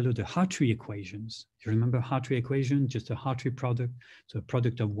particular the Hartree equations. You remember Hartree equation, just a Hartree product, so a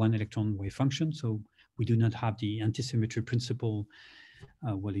product of one electron wave function. So we do not have the antisymmetry principle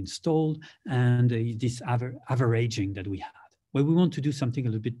well installed, and this averaging that we had. Well, we want to do something a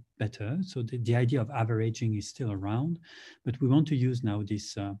little bit better. So the idea of averaging is still around, but we want to use now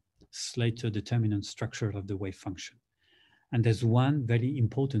this Slater determinant structure of the wave function. And there's one very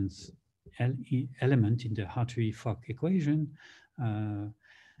important element in the Hartree-Fock equation,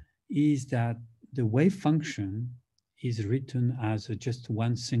 is that the wave function is written as just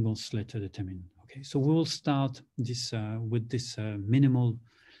one single Slater determinant. Okay, so we will start this with this minimal,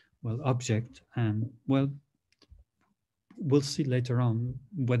 object, and we'll see later on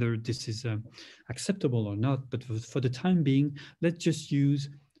whether this is acceptable or not. But for the time being, let's just use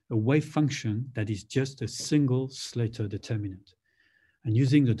a wave function that is just a single Slater determinant. And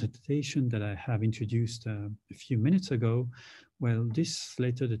using the notation that I have introduced a few minutes ago, well, this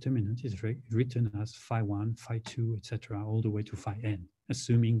Slater determinant is written as phi 1, phi 2, etc., all the way to phi n,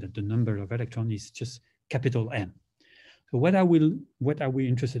 assuming that the number of electrons is just capital N. So what are we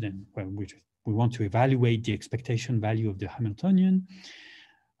interested in? Well, we want to evaluate the expectation value of the Hamiltonian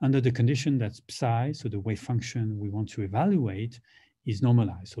under the condition that psi, so the wave function we want to evaluate, is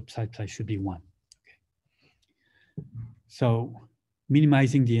normalized. So psi should be 1. Okay. So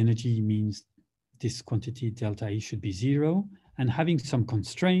minimizing the energy means this quantity delta E should be 0, and having some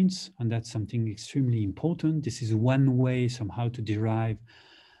constraints, and that's something extremely important. This is one way somehow to derive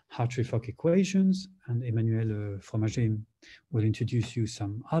Hartree-Fock equations, and Emmanuel Fromager will introduce you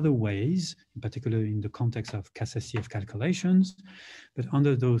some other ways, in particular in the context of Cassassiev calculations. But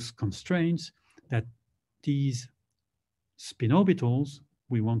under those constraints, that these spin orbitals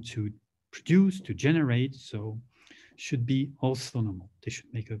we want to produce, to generate, so should be orthonormal. They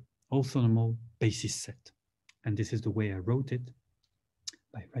should make an orthonormal basis set. And this is the way I wrote it,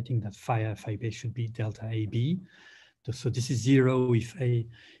 by writing that phi B should be delta AB. So this is 0 if A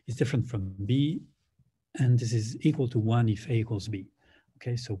is different from B, and this is equal to 1 if A equals B.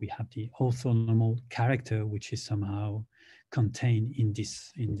 Okay, so we have the orthonormal character, which is somehow contained in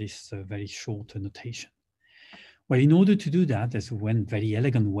this very short notation. Well, in order to do that, there's one very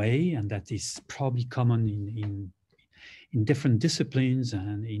elegant way, and that is probably common in different disciplines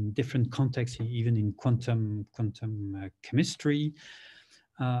and in different contexts, even in quantum chemistry,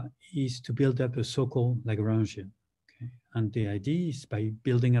 is to build up a so-called Lagrangian. Okay? And the idea is by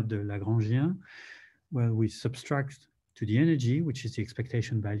building up the Lagrangian, well, we subtract to the energy, which is the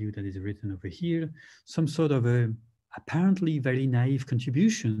expectation value that is written over here, some sort of a apparently very naive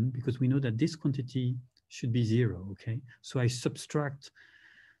contribution, because we know that this quantity should be 0, okay? So I subtract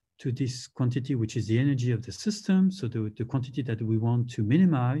to this quantity, which is the energy of the system, so the quantity that we want to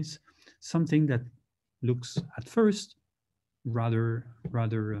minimize, something that looks at first rather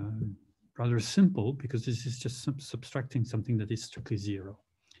simple, because this is just subtracting something that is strictly 0.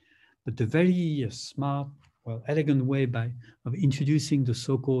 But the very smart, well, elegant way of introducing the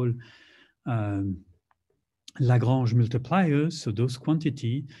so-called Lagrange multipliers, so those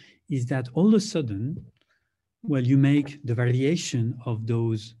quantity, is that all of a sudden, well, you make the variation of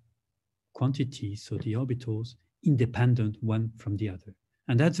those quantities, so the orbitals, independent one from the other.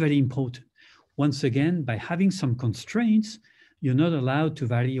 And that's very important. Once again, by having some constraints, you're not allowed to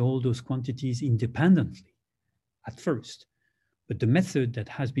vary all those quantities independently at first. But the method that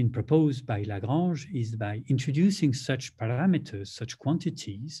has been proposed by Lagrange is by introducing such parameters, such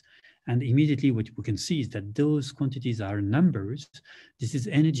quantities, and immediately what we can see is that those quantities are numbers, this is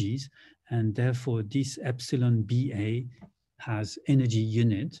energies, and therefore this epsilon BA has energy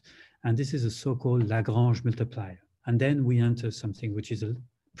unit, and this is a so-called Lagrange multiplier. And then we enter something which is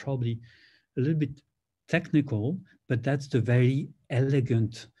probably a little bit technical, but that's the very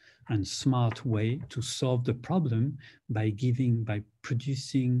elegant and smart way to solve the problem by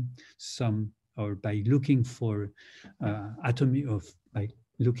producing some, or by looking for by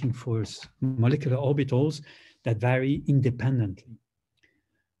looking for molecular orbitals that vary independently.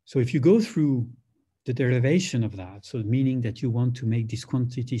 So if you go through the derivation of that, so meaning that you want to make this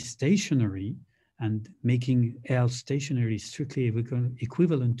quantity stationary, and making L stationary is strictly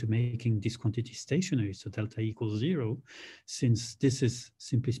equivalent to making this quantity stationary, so delta equals 0, since this is,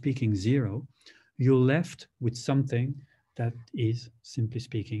 simply speaking, 0, you're left with something that is, simply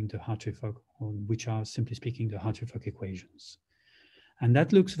speaking, the Hartree-Fock, which are, simply speaking, the Hartree-Fock equations. And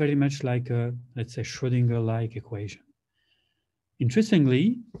that looks very much like a, let's say, Schrödinger-like equation.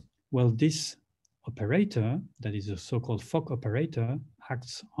 Interestingly, well, this operator, that is a so-called Fock operator,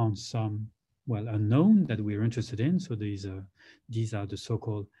 acts on some, well, unknown that we're interested in. So these are the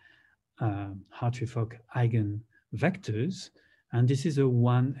so-called Hartree-Fock eigenvectors, and this is a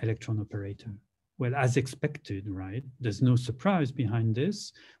one electron operator. Well, as expected, right? There's no surprise behind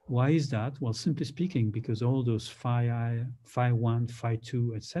this. Why is that? Well, simply speaking, because all those phi I, phi 1, phi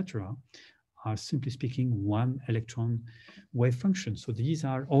 2, etc., are simply speaking one electron wave functions. So these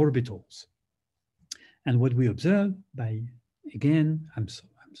are orbitals. And what we observe by, again, I'm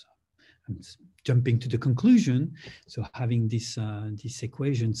jumping to the conclusion. So having this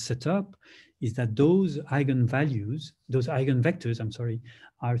equation set up is that those eigenvalues, those eigenvectors,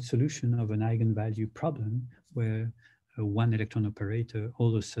 are a solution of an eigenvalue problem where a one electron operator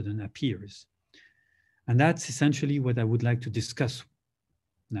all of a sudden appears. And that's essentially what I would like to discuss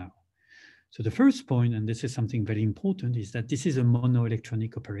now. So the first point, and this is something very important, is that this is a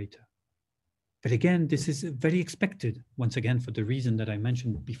monoelectronic operator. But again, this is very expected, once again, for the reason that I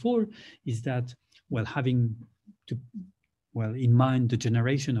mentioned before, is that, well, having to, well, in mind the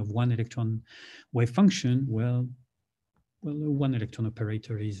generation of one electron wave function, well, a one electron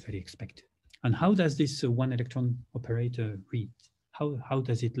operator is very expected. And how does this one electron operator read? How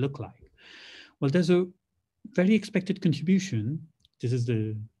does it look like? Well, there's a very expected contribution. This is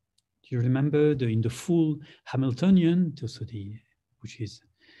the, do you remember in the full Hamiltonian, so which is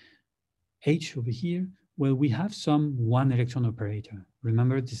H over here? Well, we have some one electron operator.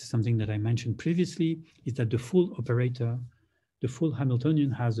 Remember, this is something that I mentioned previously, is that the full operator, the full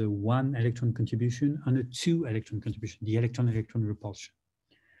Hamiltonian has a one electron contribution and a two electron contribution, the electron-electron repulsion.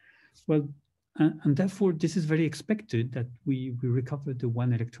 Well, and therefore this is very expected that we recover the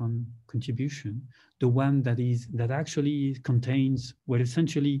one electron contribution, the one that actually contains, well,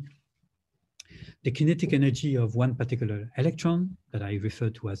 essentially the kinetic energy of one particular electron that I refer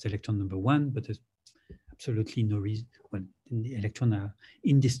to as electron number 1, but there's absolutely no reason. Well, the electrons are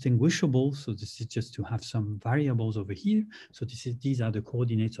indistinguishable, so this is just to have some variables over here. So these are the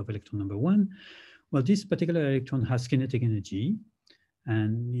coordinates of electron number 1. Well, this particular electron has kinetic energy,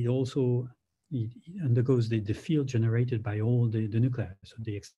 and it also it undergoes the field generated by all the nuclei, so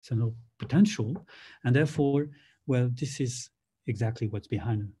the external potential. And therefore, well, this is exactly what's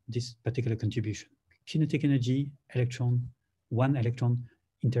behind this particular contribution. Kinetic energy, one electron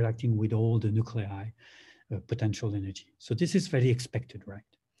interacting with all the nuclei potential energy. So this is very expected, right?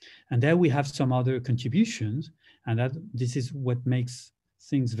 And there we have some other contributions, and that this is what makes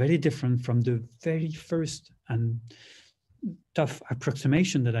things very different from the very first and tough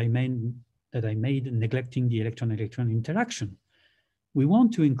approximation that I made neglecting the electron-electron interaction. We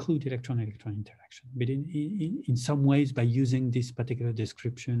want to include electron-electron interaction, but in some ways by using this particular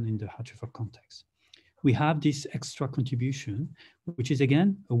description in the Hartree context. We have this extra contribution, which is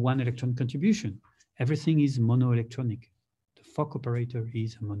again a one electron contribution. Everything is monoelectronic. The Fock operator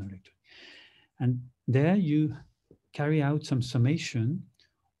is a monoelectron. And there you carry out some summation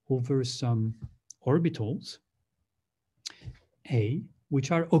over some orbitals, A,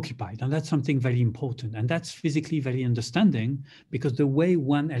 which are occupied. And that's something very important. And that's physically very understanding, because the way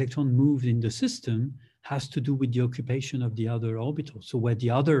one electron moves in the system has to do with the occupation of the other orbital, so where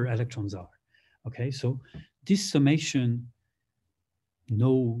the other electrons are. Okay, so this summation,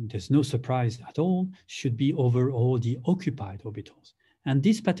 there's no surprise at all, should be over all the occupied orbitals. And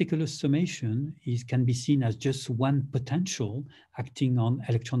this particular summation can be seen as just one potential acting on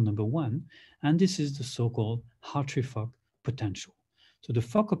electron number one. And this is the so-called Hartree-Fock potential. So the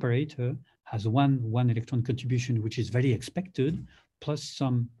Fock operator has one electron contribution, which is very expected, plus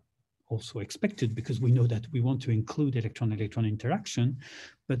some also expected, because we know that we want to include electron-electron interaction,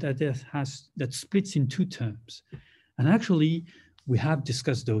 but that splits in two terms. And actually, we have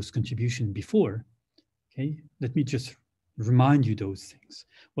discussed those contributions before. Okay, let me just remind you those things.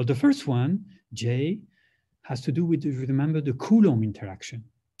 Well, the first one, J, has to do with, remember, the Coulomb interaction.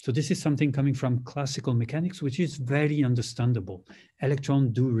 So this is something coming from classical mechanics, which is very understandable.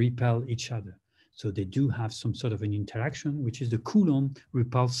 Electrons do repel each other. So they do have some sort of an interaction, which is the Coulomb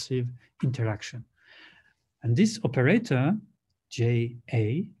repulsive interaction. And this operator,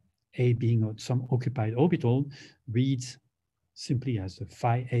 JA, A being some occupied orbital, reads simply as a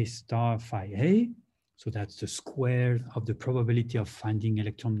phi A star phi A. So that's the square of the probability of finding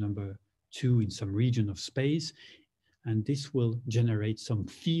electron number 2 in some region of space. And this will generate some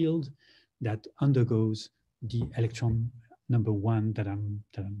field that undergoes the electron number 1 that I'm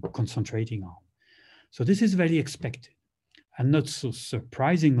concentrating on. So this is very expected. And not so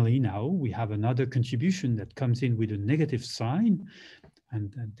surprisingly now, we have another contribution that comes in with a negative sign.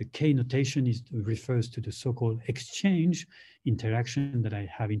 And the K notation refers to the so-called exchange interaction that I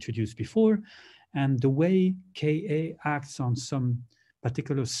have introduced before. And the way Ka acts on some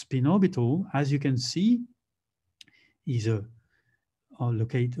particular spin orbital, as you can see, is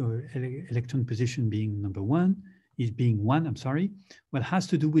electron position being one, well, has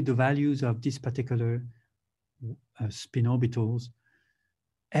to do with the values of this particular spin orbitals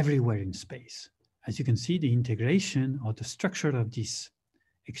everywhere in space. As you can see, the integration or the structure of this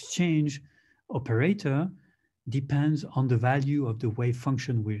exchange operator depends on the value of the wave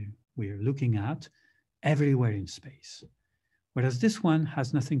function we're looking at everywhere in space. Whereas this one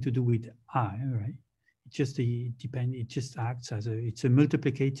has nothing to do with I, right? It just acts as it's a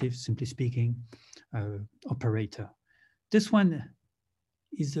multiplicative, simply speaking, operator. This one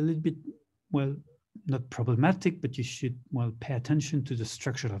is a little bit, well, not problematic, but you should, well, pay attention to the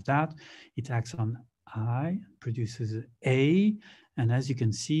structure of that. It acts on I, produces A, and as you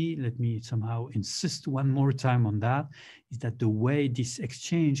can see, let me somehow insist one more time on that, is that the way this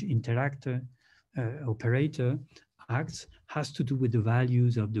exchange operator acts has to do with the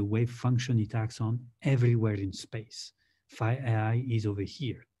values of the wave function it acts on everywhere in space. Phi I is over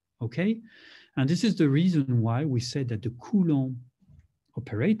here, okay? And this is the reason why we said that the Coulomb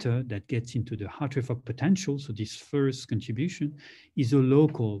operator that gets into the Hartree-Fock potential, so this first contribution, is a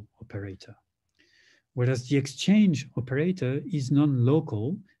local operator. Whereas the exchange operator is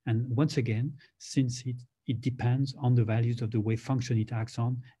non-local, and once again, since it depends on the values of the wave function it acts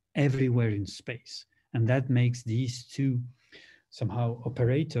on everywhere in space. And that makes these two somehow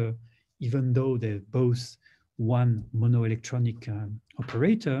operator, even though they're both one monoelectronic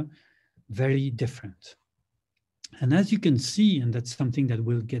operator, very different. And as you can see, and that's something that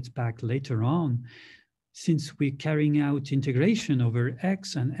we'll get back later on, since we're carrying out integration over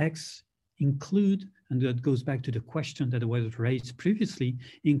X, and X include, and that goes back to the question that was raised previously,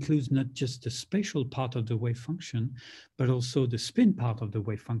 includes not just the spatial part of the wave function, but also the spin part of the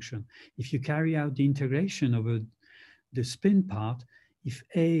wave function. If you carry out the integration over the spin part, if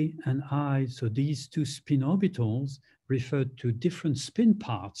A and I, so these two spin orbitals refer to different spin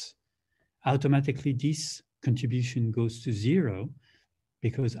parts, automatically this contribution goes to 0.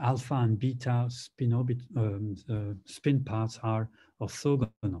 because alpha and beta spin parts are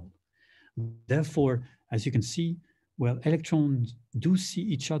orthogonal. Therefore, as you can see, well, electrons do see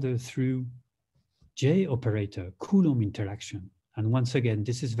each other through J operator, Coulomb interaction. And once again,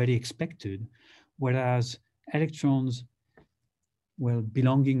 this is very expected, whereas electrons, well,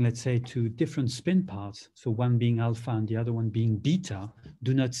 belonging, let's say, to different spin parts, so one being alpha and the other one being beta,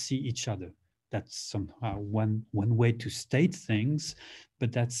 do not see each other. That's somehow one way to state things,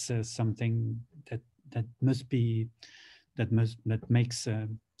 but that's something that makes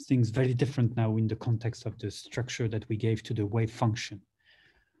things very different now in the context of the structure that we gave to the wave function.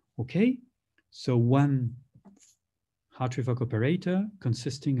 Okay, so one Hartree-Fock operator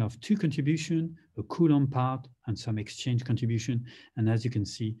consisting of two contributions, a Coulomb part and some exchange contribution. And as you can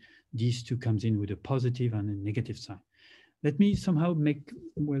see, these two comes in with a positive and a negative sign. Let me somehow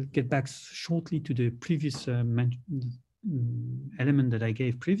get back shortly to the previous element that I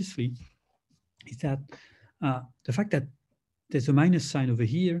gave previously, is that the fact that there's a minus sign over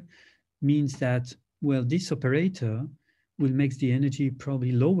here means that, well, this operator will make the energy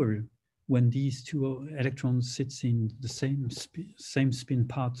probably lower when these two electrons sits in the same spin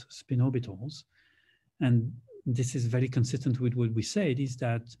orbitals. And this is very consistent with what we said, is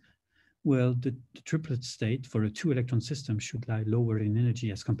that, well, the triplet state for a two electron system should lie lower in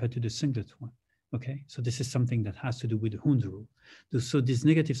energy as compared to the singlet one. Okay, so this is something that has to do with the Hund's rule. So this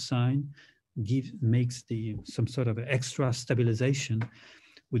negative sign makes some sort of extra stabilization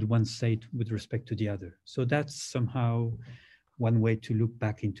with one state with respect to the other. So that's somehow one way to look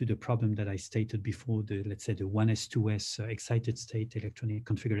back into the problem that I stated before, let's say the 1s2s excited state electronic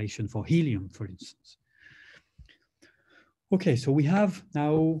configuration for helium, for instance. Okay, so we have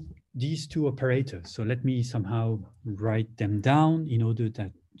now these two operators. So let me somehow write them down in order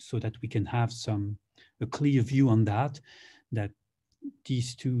so that we can have a clear view on that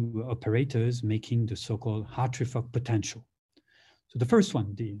these two operators making the so-called Hartree-Fock potential. So the first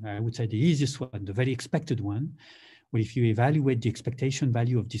one, I would say the easiest one, the very expected one, well, if you evaluate the expectation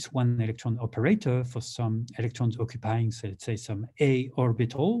value of this one electron operator for some electrons occupying, so let's say, some A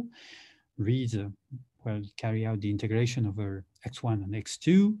orbital, carry out the integration over x1 and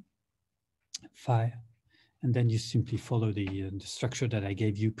x2, phi, and then you simply follow the structure that I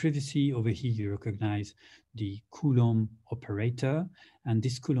gave you previously. Over here, you recognize the Coulomb operator, and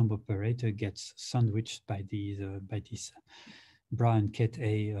this Coulomb operator gets sandwiched by these bra and ket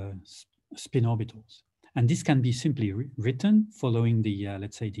A spin orbitals. And this can be simply written following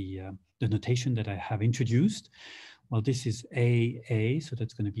let's say, the notation that I have introduced. Well, this is AA, so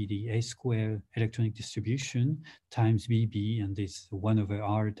that's going to be the A square electronic distribution times BB, and this 1 over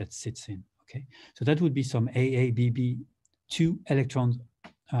R that sits in. Okay, so that would be some AABB two electron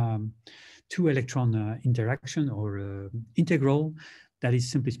interaction or integral that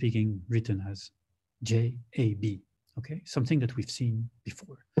is, simply speaking, written as JAB. Okay, something that we've seen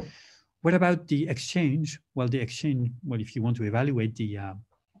before. What about the exchange? Well, the exchange, if you want to evaluate the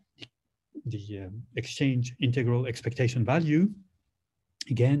exchange integral expectation value,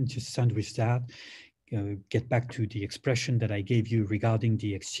 again, just sandwich that, get back to the expression that I gave you regarding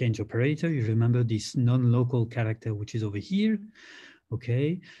the exchange operator. You remember this non-local character, which is over here,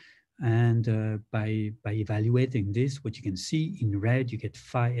 okay? And by evaluating this, what you can see in red, you get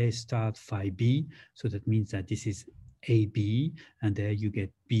phi A star, phi B. So that means that this is AB, and there you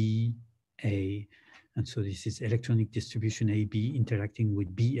get B, A. And so this is electronic distribution AB interacting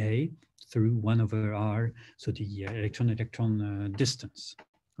with BA through 1 over R, so the electron-electron distance.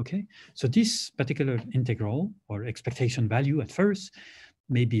 Okay, so this particular integral or expectation value at first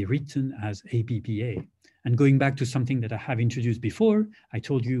may be written as ABBA. And going back to something that I have introduced before, I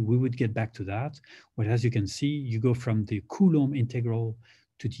told you we would get back to that. But as you can see, you go from the Coulomb integral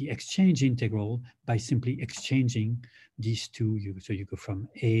to the exchange integral by simply exchanging these two. So you go from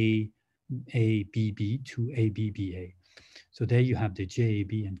ABB to ABBA. So there you have the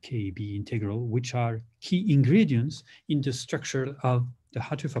JAB and KAB integral, which are key ingredients in the structure of the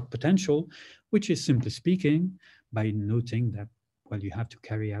Hartree-Fock potential, which is, simply speaking, by noting that, well, you have to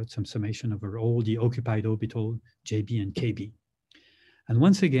carry out some summation over all the occupied orbital JB and KB. And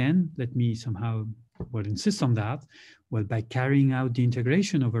once again, let me somehow insist on that. Well, by carrying out the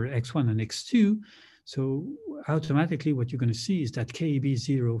integration over x1 and x2, so automatically what you're going to see is that KAB is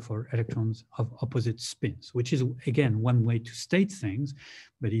 0 for electrons of opposite spins, which is, again, one way to state things.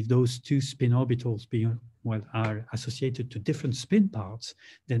 But if those two spin orbitals are associated to different spin parts,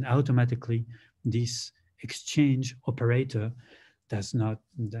 then automatically this exchange operator does not,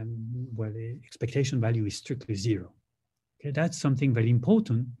 the expectation value is strictly 0. Okay, that's something very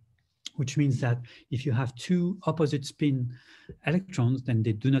important which means that if you have two opposite spin electrons, then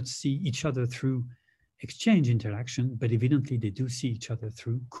they do not see each other through exchange interaction, but evidently they do see each other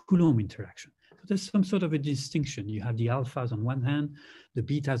through Coulomb interaction. So there's some sort of a distinction. You have the alphas on one hand, the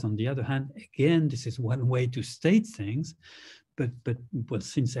betas on the other hand. Again, this is one way to state things, but well,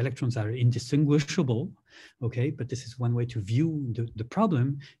 since electrons are indistinguishable, okay, but this is one way to view the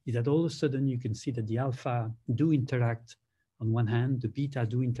problem, is that all of a sudden you can see that the alpha do interact on one hand, the beta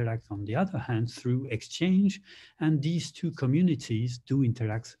do interact on the other hand through exchange, and these two communities do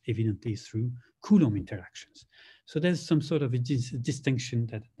interact evidently through Coulomb interactions. So there's some sort of a distinction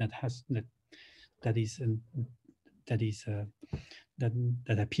that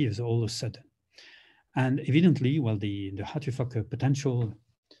appears all of a sudden. And evidently, well, the Hartree-Fock potential,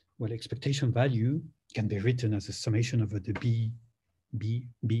 well, expectation value can be written as a summation over the B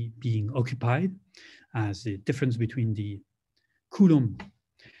being occupied as the difference between the Coulomb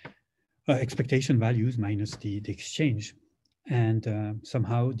expectation values minus the exchange. And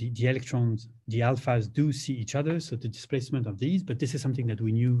somehow the electrons, the alphas do see each other, so the displacement of these, but this is something that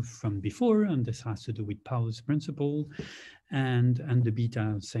we knew from before, and this has to do with Pauli's principle, and the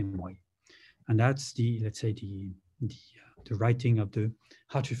beta same way. And that's the, let's say, the writing of the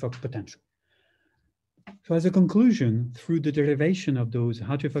Hartree-Fock potential. So as a conclusion, through the derivation of those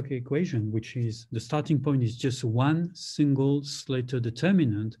Hartree-Fock equation, which is the starting point is just one single Slater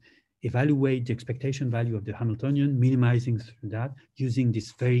determinant, evaluate the expectation value of the Hamiltonian, minimizing through that, using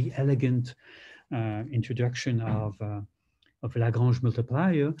this very elegant introduction of Lagrange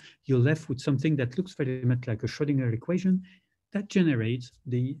multiplier, you're left with something that looks very much like a Schrodinger equation that generates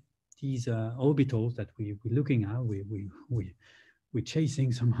these orbitals that we're looking at. We're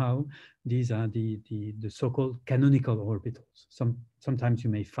chasing somehow. These are the so-called canonical orbitals. Sometimes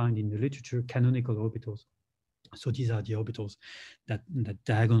you may find in the literature canonical orbitals. So these are the orbitals that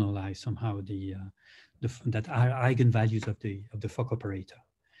diagonalize somehow that are eigenvalues of the Fock operator.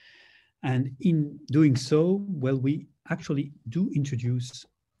 And in doing so, well, we actually do introduce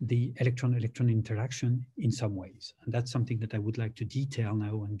the electron-electron interaction in some ways. And that's something that I would like to detail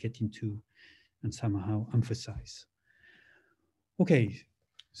now and get into and somehow emphasize. Okay,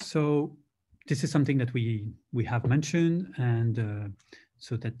 so this is something that we have mentioned, and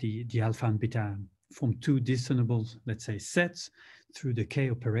so that the alpha and beta form two discernible, let's say, sets through the K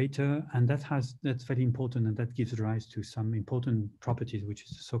operator, and that's very important, and that gives rise to some important properties, which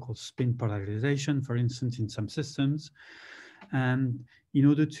is the so-called spin polarization, for instance, in some systems. And in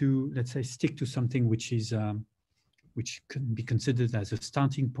order to, let's say, stick to something which is which can be considered as a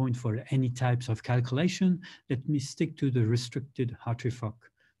starting point for any types of calculation, let me stick to the restricted Hartree-Fock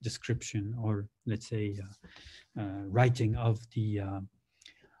description, or let's say writing of the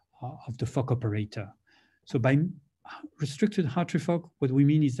Fock operator. So by restricted Hartree-Fock, what we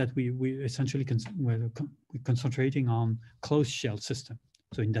mean is that we essentially we're concentrating on closed shell system.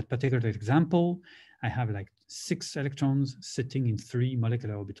 So in that particular example, I have like 6 electrons sitting in 3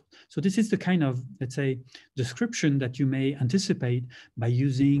 molecular orbitals. So this is the kind of, let's say, description that you may anticipate by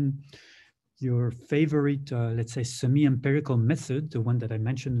using your favorite, let's say, semi-empirical method, the one that I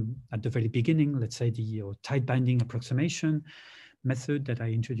mentioned at the very beginning, let's say the tight binding approximation method that I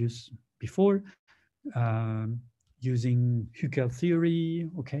introduced before, using Huckel theory,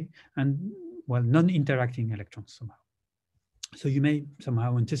 okay, and, well, non-interacting electrons somehow. So you may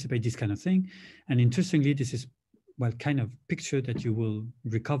somehow anticipate this kind of thing. And interestingly, this is, well, kind of picture that you will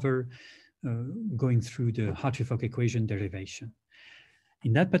recover going through the Hartree-Fock equation derivation.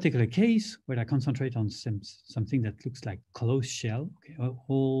 In that particular case, where I concentrate on something that looks like closed shell, okay,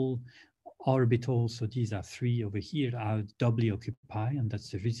 all orbitals, so these are 3 over here, are doubly occupied, and that's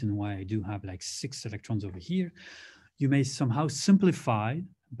the reason why I do have like 6 electrons over here. You may somehow simplify,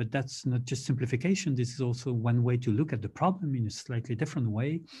 but that's not just simplification. This is also one way to look at the problem in a slightly different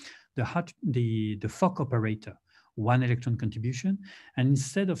way. The Fock operator, 1 electron contribution, and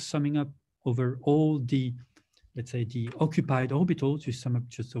instead of summing up over all the, let's say, the occupied orbitals, you sum up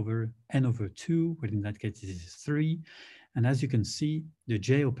just over n over 2, where in that case this is 3. And as you can see, the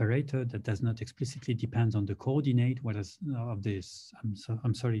J operator that does not explicitly depend on the coordinate, whereas of this,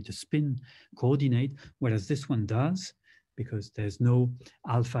 I'm sorry, the spin coordinate, whereas this one does, because there's no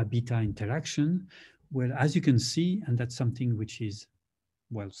alpha beta interaction. Well, as you can see, and that's something which is,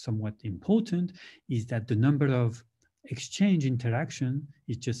 well, somewhat important, is that the number of exchange interaction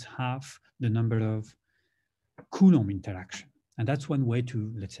is just half the number of Coulomb interaction. And that's one way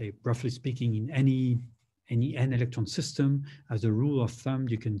to, let's say, roughly speaking, in any n electron system, as a rule of thumb,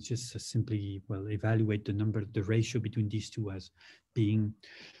 you can just simply, well, evaluate the ratio between these two as being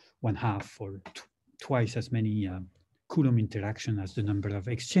 1/2 or twice as many Coulomb interaction as the number of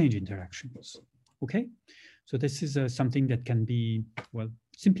exchange interactions. Okay, so this is something that can be, well,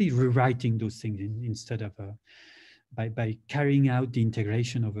 simply rewriting those things instead of by carrying out the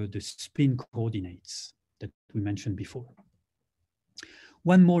integration over the spin coordinates that we mentioned before.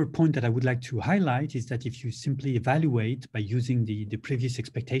 One more point that I would like to highlight is that if you simply evaluate by using the previous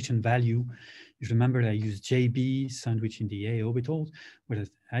expectation value, you remember I used JB sandwich in the A orbitals, whereas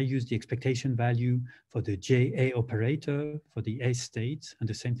I use the expectation value for the JA operator for the A states, and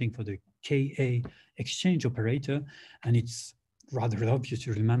the same thing for the KA exchange operator. And it's rather obvious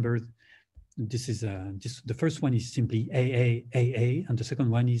to remember this is the first one is simply AA, and the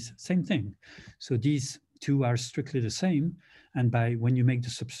second one is same thing. So these two are strictly the same. And when you make the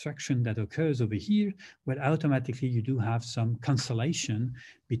subtraction that occurs over here, well, automatically you do have some cancellation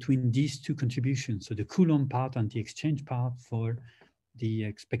between these two contributions. So the Coulomb part and the exchange part for the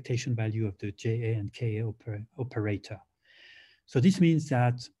expectation value of the JA and KA operator. So this means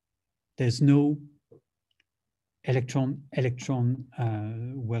that there's no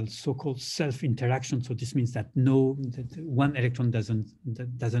well, so-called self-interaction. So this means that one electron doesn't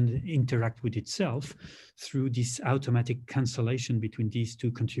interact with itself through this automatic cancellation between these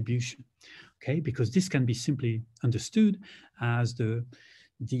two contributions. Okay, because this can be simply understood as the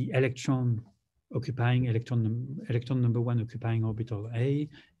electron occupying electron number one occupying orbital A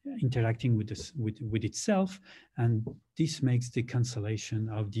interacting with this with itself, and this makes the cancellation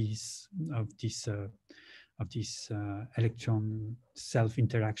of this electron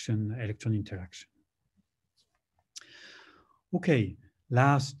self-interaction, electron interaction. Okay,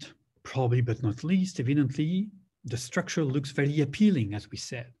 last, probably but not least, evidently, the structure looks very appealing, as we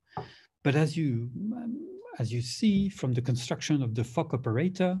said. But as you see from the construction of the Fock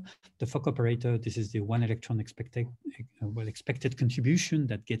operator, this is the one electron expected contribution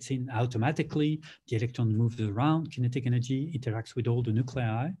that gets in automatically. The electron moves around, kinetic energy interacts with all the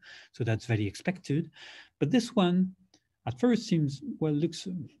nuclei. So that's very expected. But this one at first seems, well, looks,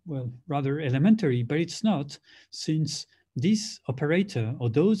 well, rather elementary, but it's not, since this operator or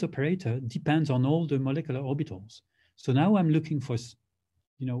those operator depends on all the molecular orbitals. So now I'm looking for,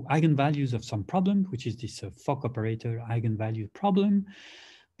 eigenvalues of some problem, which is this Fock operator eigenvalue problem.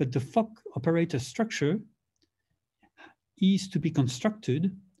 But the Fock operator structure is to be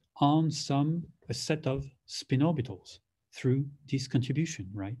constructed on a set of spin orbitals through this contribution,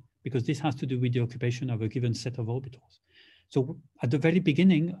 right? Because this has to do with the occupation of a given set of orbitals. So at the very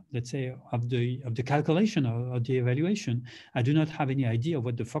beginning, let's say, of the calculation or the evaluation, I do not have any idea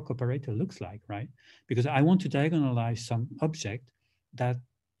what the Fock operator looks like, right? Because I want to diagonalize some object that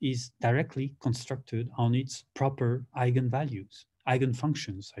is directly constructed on its proper eigenvalues,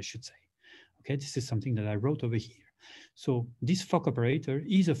 eigenfunctions, I should say. Okay, this is something that I wrote over here. So this Fock operator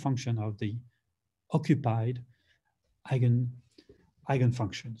is a function of the occupied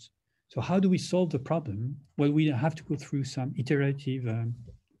eigenfunctions. So how do we solve the problem? Well, we have to go through some iterative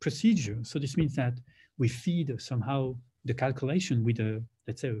procedure. So this means that we feed somehow the calculation with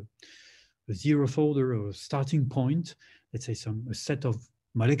let's say, a zero folder or a starting point, let's say a set of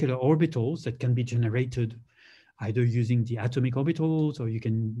molecular orbitals that can be generated either using the atomic orbitals, or you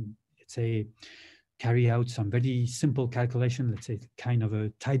can, let's say, carry out some very simple calculation, let's say kind of a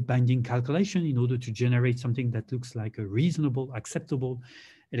tight binding calculation in order to generate something that looks like a reasonable, acceptable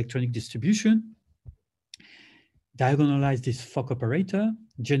electronic distribution. Diagonalize this Fock operator,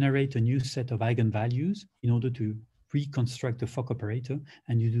 generate a new set of eigenvalues in order to reconstruct the Fock operator,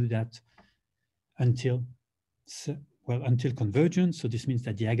 and you do that until convergence. So this means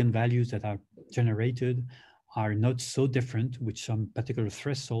that the eigenvalues that are generated are not so different with some particular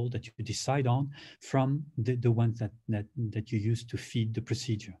threshold that you decide on from the ones that you use to feed the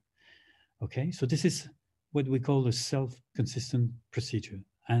procedure. Okay, so this is what we call a self-consistent procedure.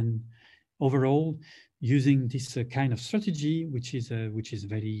 And overall, using this kind of strategy, which is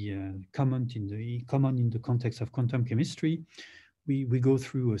very common in the context of quantum chemistry, we go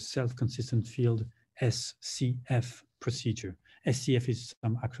through a self-consistent field SCF procedure. SCF is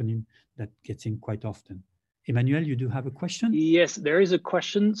some acronym that gets in quite often. Emmanuel, you do have a question? Yes, there is a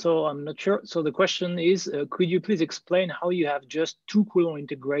question, so I'm not sure. So the question is, could you please explain how you have just 2 Coulomb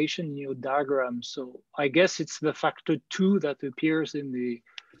integration in your diagram? So I guess it's the factor 2 that appears in the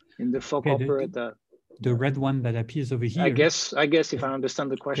Fock operator. The red one that appears over here. I guess if I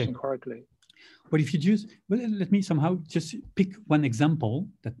understand the question correctly. But if you let me somehow just pick one example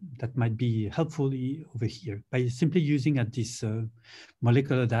that might be helpful over here by simply using these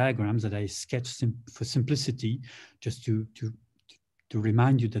molecular diagrams that I sketched for simplicity, just to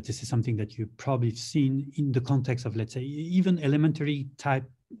remind you that this is something that you've probably seen in the context of, let's say, even elementary type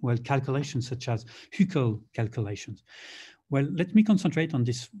well, calculations such as Huckel calculations. Well, let me concentrate on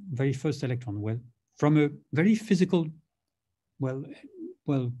this very first electron. Well, from a very physical,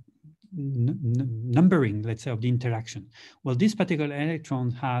 numbering, let's say, of the interaction. Well, this particular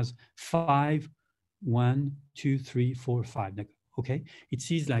electron has 5, 1, 2, 3, 4, 5. Okay, it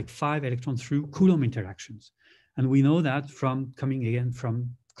sees like 5 electrons through Coulomb interactions, and we know that from coming again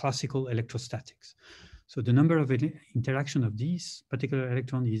from classical electrostatics. So the number of interaction of this particular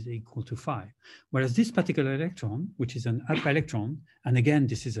electron is equal to 5. Whereas this particular electron, which is an alpha electron, and again,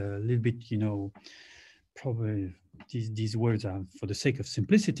 this is a little bit, you know, probably these words are for the sake of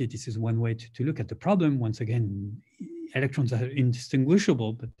simplicity. This is one way to look at the problem. Once again, electrons are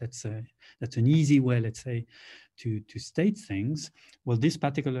indistinguishable, but that's an easy way, let's say, to state things. Well, this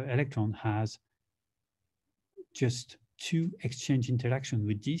particular electron has just 2 exchange interaction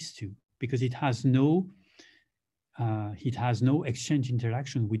with these 2, because it has no exchange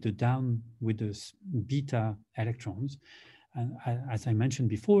interaction with the beta electrons. And as I mentioned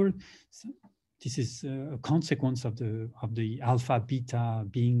before, this is a consequence of the alpha beta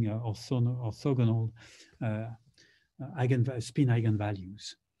being orthogonal spin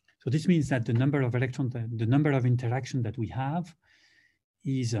eigenvalues. So this means that the number of electrons, the number of interaction that we have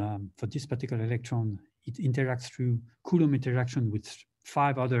is for this particular electron, it interacts through Coulomb interaction with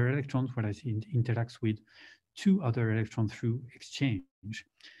 5 other electrons, whereas it interacts with 2 other electrons through exchange.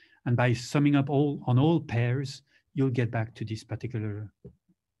 And by summing up on all pairs, you'll get back to this particular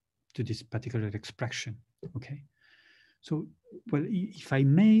expression. Okay. So, well, if I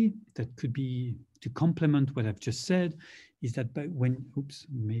may, that could be to complement what I've just said, is that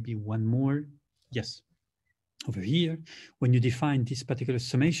maybe one more, yes, over here, when you define this particular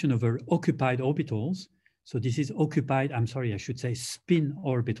summation over occupied orbitals, so this is occupied, I'm sorry, I should say spin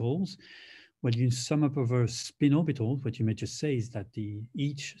orbitals. When you sum up over spin orbitals, what you may just say is that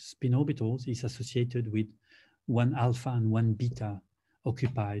each spin orbital is associated with 1 alpha and 1 beta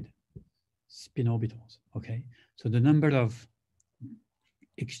occupied spin orbitals. Okay, so the number of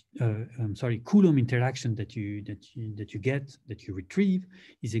Coulomb interaction that you retrieve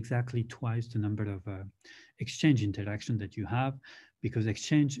is exactly twice the number of exchange interaction that you have, because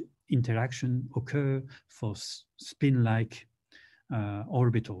exchange interaction occur for spin-like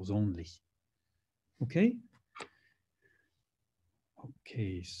orbitals only. Okay.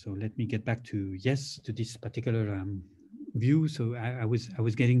 Okay, so let me get back to this particular view. So I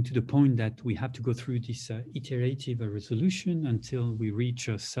was getting to the point that we have to go through this iterative resolution until we reach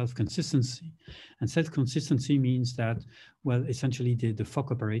self-consistency. And self-consistency means that, well, essentially the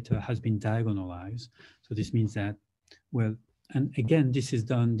Fock operator has been diagonalized. So this means that, well, and again, this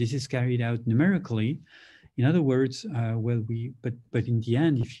is carried out numerically. In other words, but in the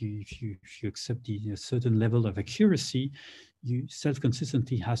end, if you accept a certain level of accuracy,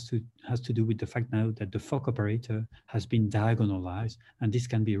 self-consistency has to do with the fact now that the Fock operator has been diagonalized, and this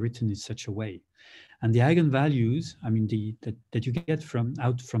can be written in such a way. And the eigenvalues, I mean, that you get from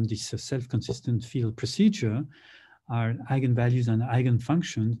this self-consistent field procedure are eigenvalues and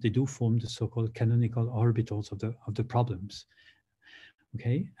eigenfunctions. They do form the so-called canonical orbitals of the problems.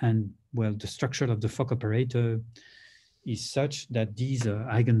 Okay, and well, the structure of the Fock operator is such that these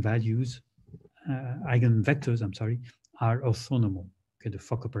eigenvectors, are orthonormal. Okay, the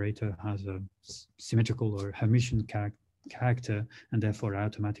Fock operator has a symmetrical or Hermitian character, and therefore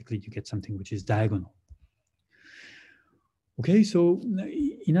automatically you get something which is diagonal. Okay, so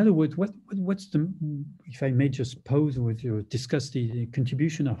in other words, what's if I may just pose with you, discuss the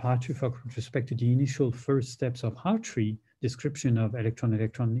contribution of Hartree-Fock with respect to the initial first steps of Hartree description of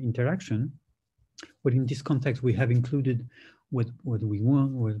electron-electron interaction. But in this context, we have included what we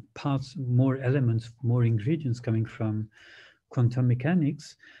want, with parts, more elements, more ingredients coming from quantum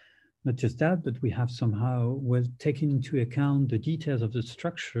mechanics. Not just that, but we have somehow taken into account the details of the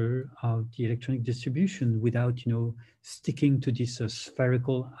structure of the electronic distribution without, sticking to this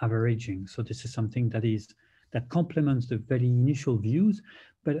spherical averaging. So this is something that complements the very initial views.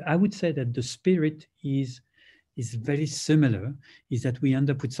 But I would say that the spirit is very similar, is that we end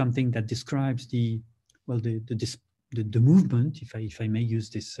up with something that describes the movement, if I may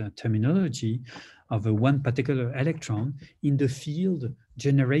use this terminology, of one particular electron in the field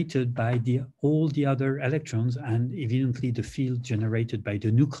generated by all the other electrons, and evidently the field generated by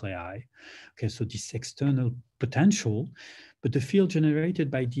the nuclei. Okay, so this external potential, but the field generated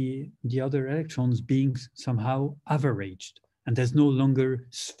by the other electrons being somehow averaged, and there's no longer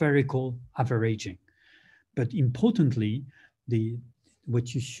spherical averaging. But importantly,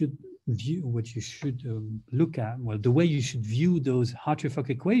 what you should view, what you should look at, well, the way you should view those Hartree-Fock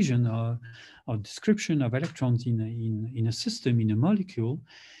equation or description of electrons in a system, in a molecule,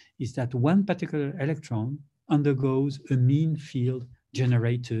 is that one particular electron undergoes a mean field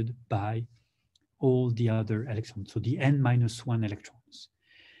generated by all the other electrons, so the n-1 electrons.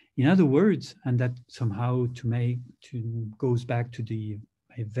 In other words, and that somehow goes back to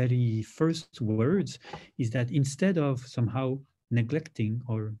my very first words, is that instead of somehow neglecting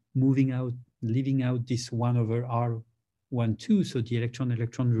or leaving out this 1 over R12, so the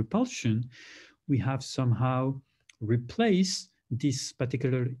electron-electron repulsion, we have somehow replaced this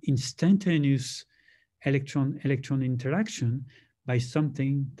particular instantaneous electron-electron interaction by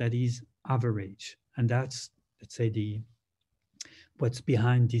something that is average. And that's, let's say, what's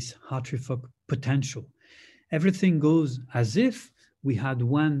behind this Hartree-Fock potential. Everything goes as if we had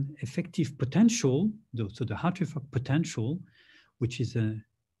one effective potential, so the Hartree-Fock potential, which is an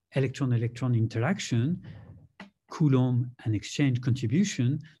electron-electron interaction, Coulomb and exchange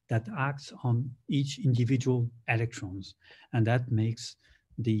contribution that acts on each individual electrons. And that makes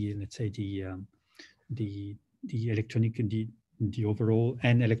the, let's say, the electronic, the overall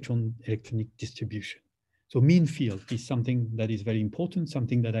and electronic distribution. So mean field is something that is very important,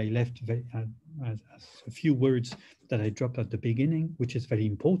 something that I left as a few words that I dropped at the beginning, which is very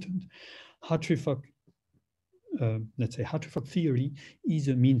important. Hartree-Fock, let's say Hartree-Fock theory is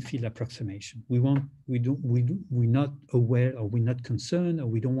a mean field approximation. We're not aware, or we're not concerned, or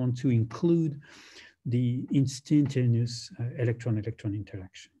we don't want to include the instantaneous electron-electron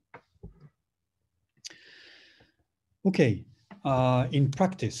interaction. Okay, in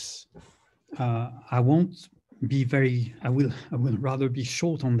practice, I won't be I will rather be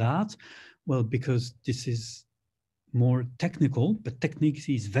short on that. Well, because this is more technical, but technique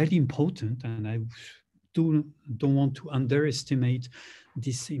is very important, and I don't want to underestimate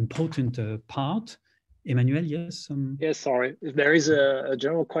this important part. Emmanuel, yes? Yes, sorry. There is a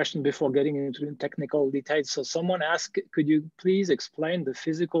general question before getting into the technical details. So someone asked, could you please explain the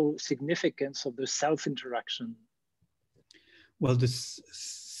physical significance of the self-interaction? Well, the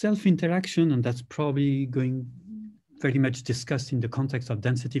self-interaction, and that's probably going very much discussed in the context of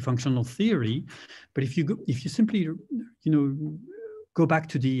density functional theory. But if you simply, go back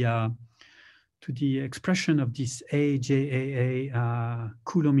to the expression of this AJAA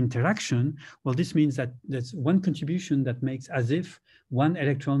Coulomb interaction, well, this means that there's one contribution that makes as if one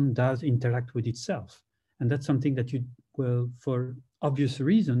electron does interact with itself. And that's something that for obvious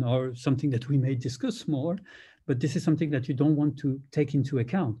reason, or something that we may discuss more, but this is something that you don't want to take into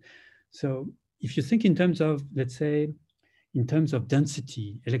account. So if you think in terms of, let's say, in terms of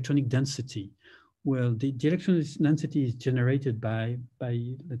density, electronic density, well, the electronic density is generated by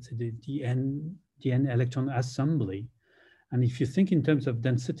let's say, the n electron assembly. And if you think in terms of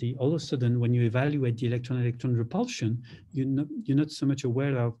density, all of a sudden, when you evaluate the electron-electron repulsion, you're not so much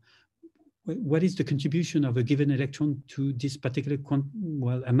aware of what is the contribution of a given electron to this particular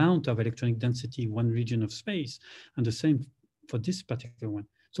amount of electronic density, one region of space, and the same for this particular one.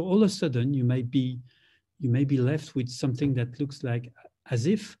 So all of a sudden, you may be left with something that looks like as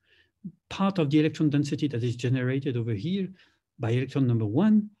if part of the electron density that is generated over here by electron number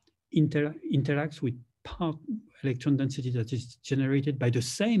 1 interacts with part electron density that is generated by the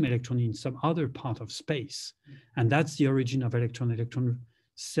same electron in some other part of space. And that's the origin of electron-electron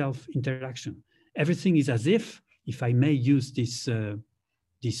self-interaction. Everything is as if I may use this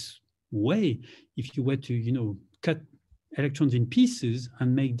way, if you were to, cut electrons in pieces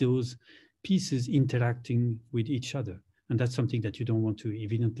and make those pieces interacting with each other. And that's something that you don't want to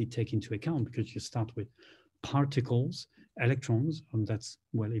evidently take into account, because you start with particles, electrons, and that's,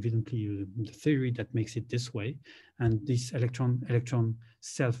 well, evidently the theory that makes it this way. And this electron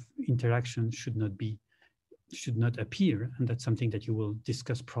self-interaction should not appear. And that's something that you will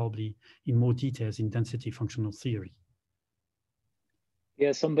discuss probably in more details in density functional theory.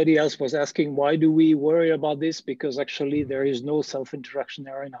 Yeah, somebody else was asking, why do we worry about this? Because actually there is no self-interaction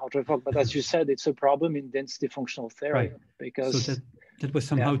error in Hartree-Fock. But as you said, it's a problem in density functional theory. Right. Because so that was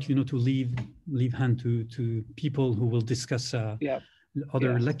somehow to leave hand to people who will discuss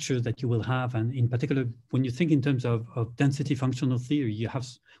other lectures that you will have. And in particular, when you think in terms of density functional theory, you have,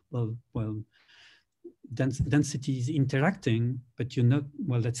 densities interacting, but you're not,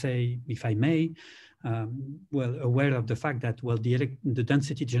 let's say, if I may, aware of the fact that, the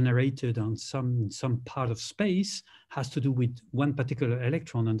density generated on some part of space has to do with one particular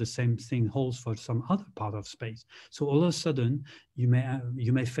electron, and the same thing holds for some other part of space. So all of a sudden, you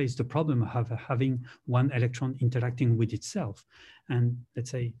may face the problem of having one electron interacting with itself. And let's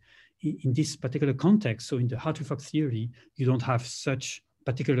say, in this particular context, so in the Hartree-Fock theory, you don't have such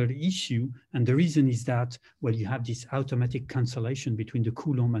particular issue. And the reason is that, well, you have this automatic cancellation between the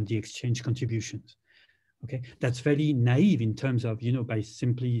Coulomb and the exchange contributions. Okay, that's very naive in terms of, you know, by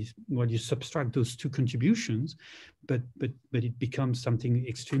simply, well, you subtract those two contributions, but it becomes something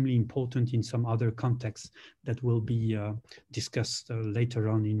extremely important in some other contexts that will be discussed later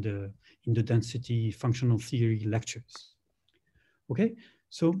on in the density functional theory lectures. Okay,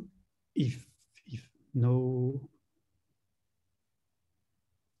 so if no,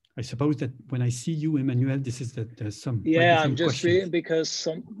 I suppose that when I see you, Emmanuel, this is that there's some. Yeah, I'm just reading because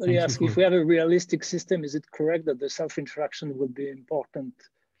somebody asked if we have a realistic system, is it correct that the self-interaction would be important?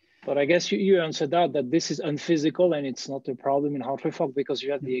 But I guess you answered that this is unphysical and it's not a problem in Hartree Fock because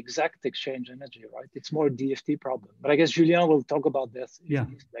you have the exact exchange energy, right? It's more a DFT problem. But I guess Julien will talk about this in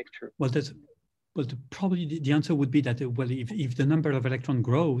his lecture. Well, probably the answer would be that, well, if the number of electrons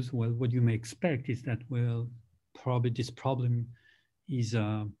grows, well, what you may expect is that, well, probably this problem is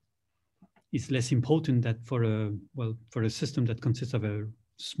less important that for a system that consists of a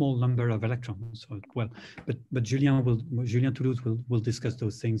small number of electrons. So, well, but Julien Toulouse will discuss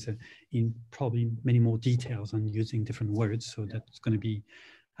those things in probably many more details and using different words. So that's going to be,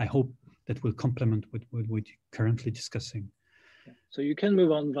 I hope, that will complement what we're currently discussing. So you can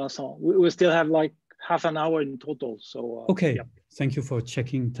move on, Vincent. We still have like half an hour in total. So okay, thank you for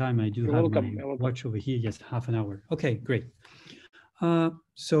checking time. I do have my watch over here. Yes, half an hour. Okay, great.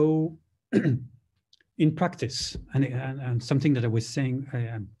 So in practice, and something that I was saying,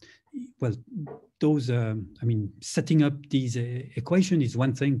 well, those, I mean, setting up these equation is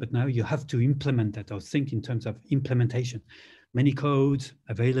one thing, but now you have to implement that or think in terms of implementation. Many codes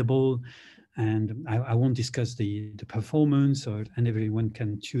available, and I won't discuss the performance, and everyone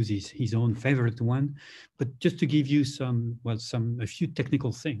can choose his own favorite one. But just to give you a few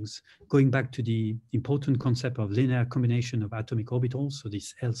technical things, going back to the important concept of linear combination of atomic orbitals, so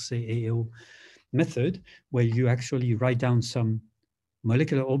this LCAO method, where you actually write down some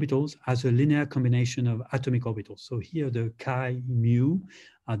molecular orbitals as a linear combination of atomic orbitals. So here the chi mu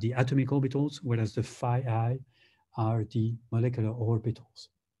are the atomic orbitals, whereas the phi I are the molecular orbitals.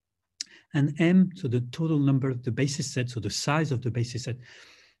 And M, so the total number of the basis set, so the size of the basis set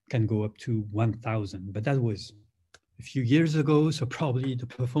can go up to 1,000. But that was a few years ago, so probably the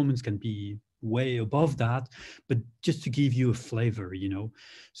performance can be way above that. But just to give you a flavor, you know,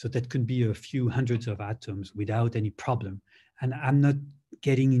 so that could be a few hundreds of atoms without any problem. And I'm not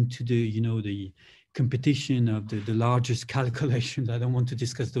getting into the, you know, the competition of the largest calculations. I don't want to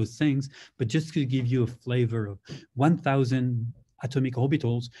discuss those things, but just to give you a flavor of 1,000 atomic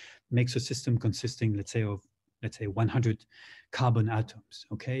orbitals makes a system consisting, let's say, of 100 carbon atoms,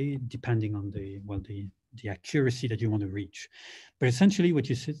 okay, depending on the accuracy that you want to reach. But essentially what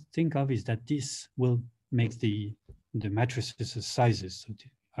you think of is that this will make the matrices sizes. So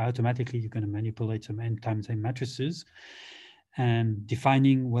automatically you're going to manipulate some n times n matrices and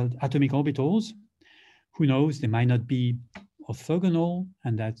defining, well, atomic orbitals. Who knows, they might not be orthogonal,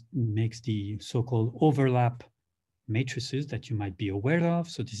 and that makes the so-called overlap matrices that you might be aware of.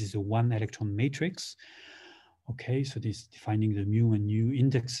 So this is a one electron matrix. Okay, so this defining the mu and nu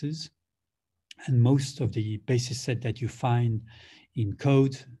indexes. And most of the basis set that you find in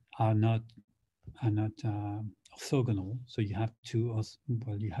code are not orthogonal. So you have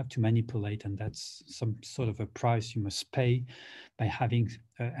to manipulate, and that's some sort of a price you must pay by having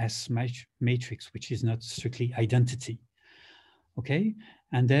a S matrix, which is not strictly identity. Okay,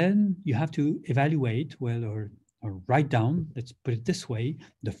 and then you have to evaluate, well, or write down, let's put it this way,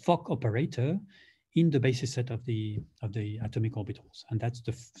 the Fock operator in the basis set of the atomic orbitals, and that's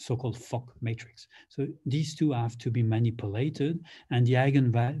the so-called Fock matrix. So these two have to be manipulated, and the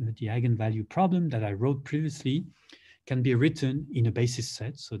eigenvalue problem that I wrote previously can be written in a basis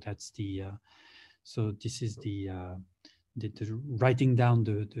set. So that's the so this is the writing down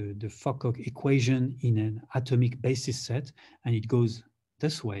the Fock equation in an atomic basis set, and it goes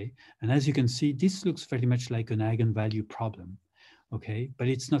this way. And as you can see, this looks very much like an eigenvalue problem. Okay, but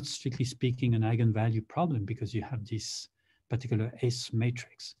it's not strictly speaking an eigenvalue problem because you have this particular S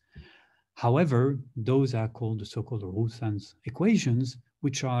matrix. However, those are called the so-called Roussin's equations,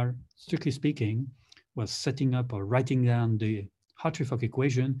 which are strictly speaking, well, setting up or writing down the Hartree-Fock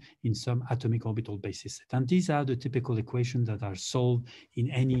equation in some atomic orbital basis set. And these are the typical equations that are solved in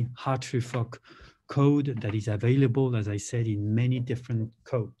any Hartree-Fock code that is available, as I said, in many different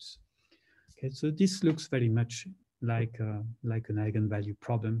codes. Okay, so this looks very much like an eigenvalue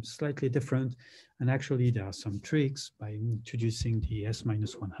problem, slightly different. And actually there are some tricks by introducing the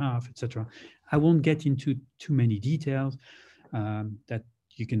S-1/2, etc. I won't get into too many details that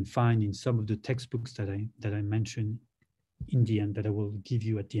you can find in some of the textbooks that I mentioned in the end that I will give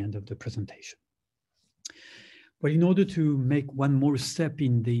you at the end of the presentation. But in order to make one more step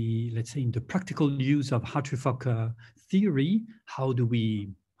in the, let's say, in the practical use of Hartree-Fock theory, how do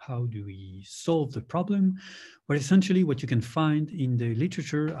we solve the problem? Well, essentially what you can find in the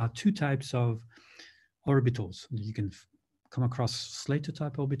literature are two types of orbitals. You can come across Slater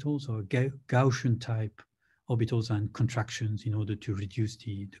type orbitals or Gaussian type orbitals and contractions in order to reduce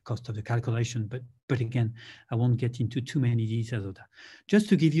the cost of the calculation. But again, I won't get into too many details of that. Just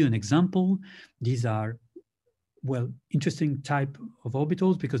to give you an example, these are, well, interesting type of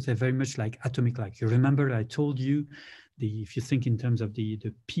orbitals because they're very much like atomic like. You remember I told you, if you think in terms of the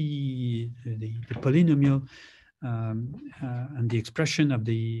polynomial and the expression of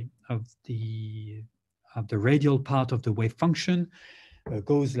the radial part of the wave function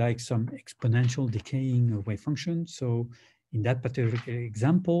goes like some exponential decaying wave function. So in that particular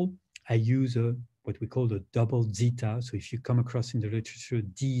example, I use what we call a double zeta. So if you come across in the literature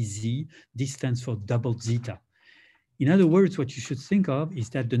DZ, this stands for double zeta. In other words, what you should think of is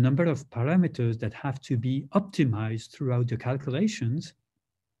that the number of parameters that have to be optimized throughout the calculations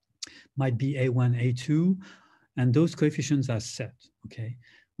might be A1, A2, and those coefficients are set, okay?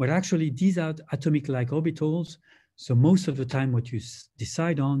 But actually, these are atomic-like orbitals, so most of the time what you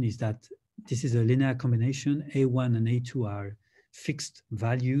decide on is that this is a linear combination. A1 and A2 are fixed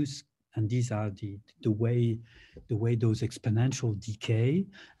values, and these are the way those exponential decay,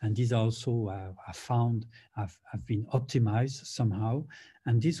 and these also have been optimized somehow,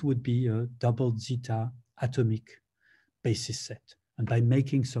 and this would be a double zeta atomic basis set. And by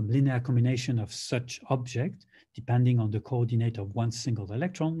making some linear combination of such object, depending on the coordinate of one single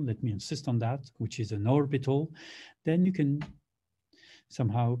electron, let me insist on that, which is an orbital, then you can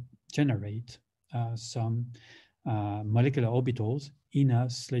somehow generate some molecular orbitals in a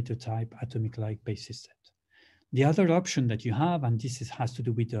Slater type atomic-like basis set. The other option that you have, and this has to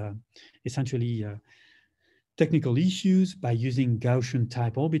do with essentially technical issues by using Gaussian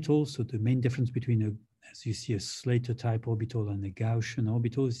type orbitals. So the main difference between as you see a Slater type orbital and a Gaussian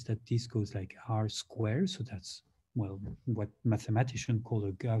orbital is that this goes like R squared. So that's, well, what mathematicians call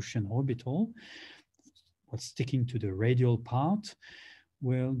a Gaussian orbital. What's sticking to the radial part?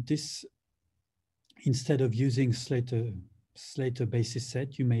 Well, this, instead of using Slater basis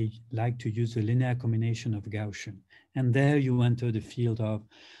set, you may like to use a linear combination of Gaussian. And there you enter the field of,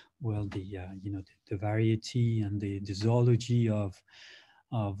 well, the variety and the zoology of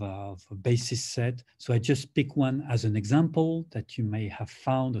a basis set. So I just pick one as an example that you may have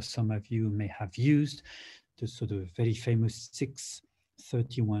found, or some of you may have used, the sort of very famous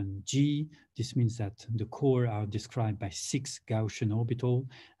 631G. This means that the core are described by 6 Gaussian orbital,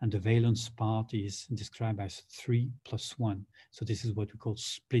 and the valence part is described as 3 + 1. So this is what we call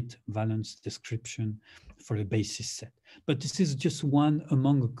split valence description for a basis set. But this is just one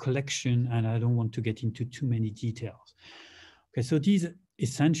among a collection, and I don't want to get into too many details. Okay, so these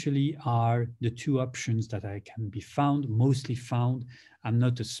essentially are the two options that can be found, mostly found. I'm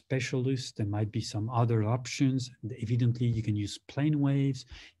not a specialist. There might be some other options. Evidently, you can use plane waves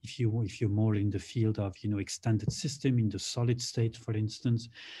if you're more in the field of extended system in the solid state, for instance.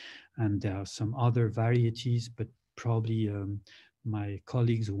 And there are some other varieties, but probably my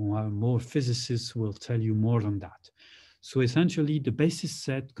colleagues who are more physicists will tell you more on that. So essentially, the basis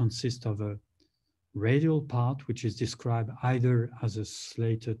set consists of a radial part, which is described either as a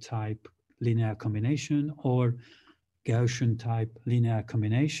Slater type linear combination or Gaussian type linear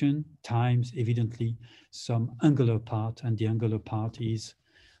combination times evidently some angular part, and the angular part is,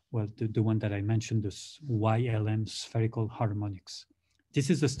 well, the one that I mentioned, this YLM spherical harmonics. This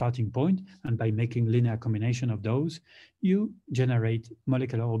is the starting point, and by making linear combination of those, you generate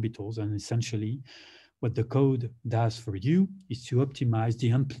molecular orbitals, and essentially what the code does for you is to optimize the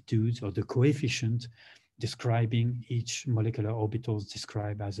amplitudes or the coefficient describing each molecular orbitals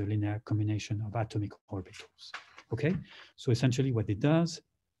described as a linear combination of atomic orbitals. Okay, so essentially what it does,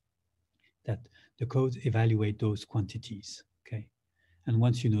 that the codes evaluate those quantities, okay? And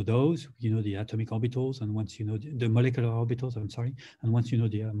once you know those, you know the atomic orbitals, and once you know the molecular orbitals, I'm sorry, and once you know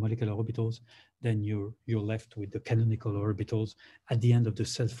the molecular orbitals, then you're left with the canonical orbitals at the end of the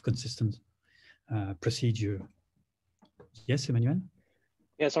self-consistent procedure. Yes, Emmanuel?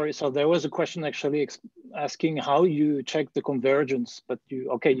 Yeah, sorry. So there was a question actually asking how you check the convergence, but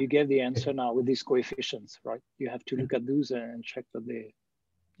you gave the answer now with these coefficients, right? You have to look at those and check that they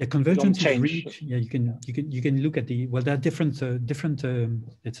convergence don't change. Is reached. Yeah, you can look at the, well, there are different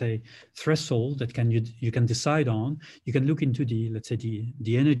let's say threshold that you can decide on. You can look into the, let's say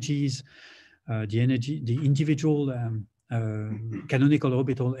the energies, the individual canonical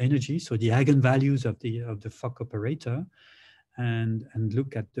orbital energy, so the eigenvalues of the Fock operator, and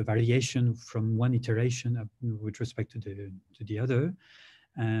look at the variation from one iteration with respect to the other.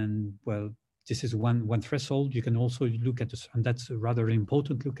 And well, this is one threshold. You can also look at this, and that's a rather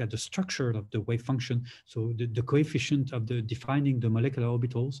important look at the structure of the wave function. So the coefficient of the defining the molecular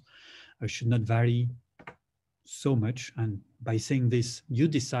orbitals should not vary so much. And by saying this, you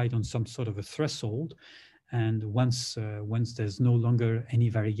decide on some sort of a threshold. And once there's no longer any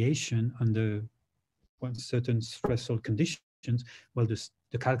variation under one certain threshold conditions, well,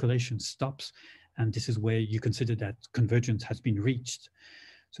 the calculation stops. And this is where you consider that convergence has been reached.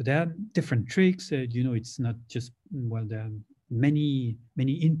 So there are different tricks. It's not just, well, there are many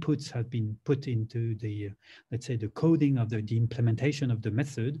inputs have been put into the, let's say, the coding of the implementation of the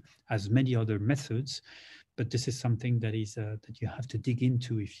method, as many other methods. But this is something that is that you have to dig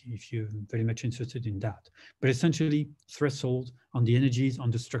into if you're very much interested in that. But essentially, threshold on the energies,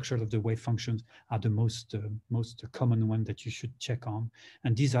 on the structure of the wave functions are the most common one that you should check on,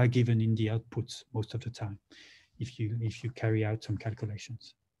 and these are given in the outputs most of the time if you carry out some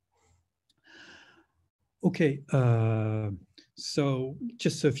calculations. Okay, so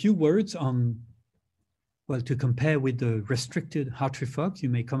just a few words on, well, to compare with the restricted Hartree Fock, you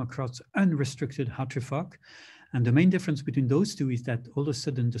may come across unrestricted Hartree Fock. And the main difference between those two is that all of a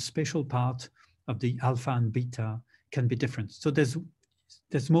sudden the spatial part of the alpha and beta can be different. So there's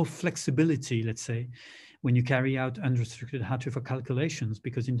more flexibility, let's say, when you carry out unrestricted Hartree Fock calculations,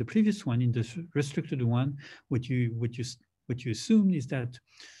 because in the previous one, in the restricted one, what you assume is that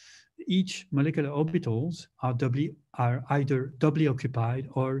each molecular orbitals are either doubly occupied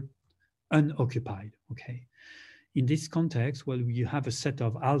or unoccupied, okay? In this context, well, you have a set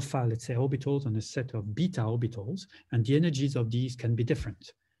of alpha, let's say, orbitals and a set of beta orbitals, and the energies of these can be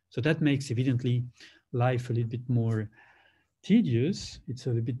different. So that makes, evidently, life a little bit more tedious. It's a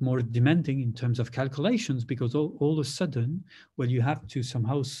little bit more demanding in terms of calculations, because all of a sudden, well, you have to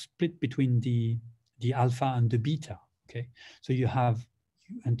somehow split between the alpha and the beta, okay? So you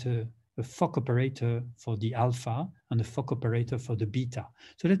enter a Fock operator for the alpha and a Fock operator for the beta.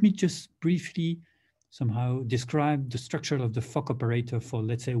 So let me just briefly somehow describe the structure of the Fock operator for,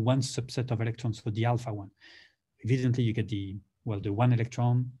 let's say, one subset of electrons for the alpha one. Evidently, you get the one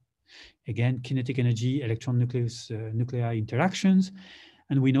electron, again, kinetic energy, electron nuclei interactions.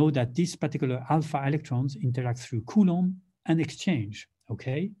 And we know that these particular alpha electrons interact through Coulomb and exchange,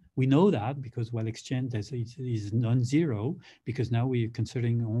 okay? We know that because, well, exchange is non-zero, because now we're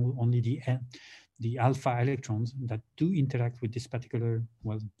considering only the alpha electrons that do interact with this particular,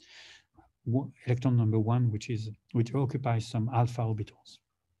 well, electron number one, which occupies some alpha orbitals.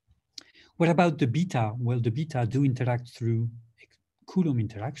 What about the beta? Well, the beta do interact through Coulomb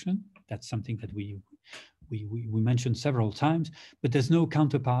interaction. That's something that we mentioned several times, but there's no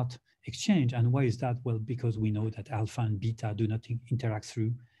counterpart exchange. And why is that? Well, because we know that alpha and beta do not interact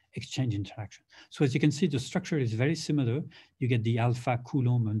through exchange interaction. So as you can see, the structure is very similar. You get the alpha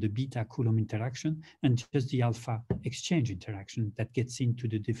Coulomb and the beta Coulomb interaction, and just the alpha exchange interaction that gets into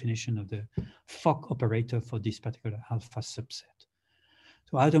the definition of the Fock operator for this particular alpha subset.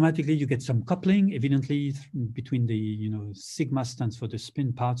 So automatically you get some coupling, evidently, between the, sigma stands for the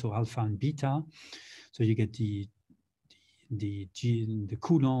spin part, so alpha and beta. So you get the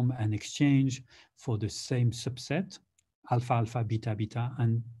Coulomb and exchange for the same subset, alpha, alpha, beta, beta,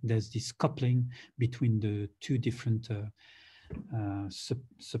 and there's this coupling between the two different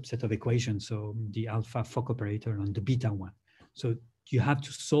subset of equations, so the alpha Fock operator and the beta one. So you have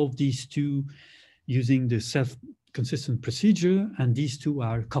to solve these two using the self-consistent procedure, and these two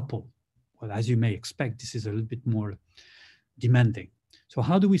are coupled. Well, as you may expect, this is a little bit more demanding. So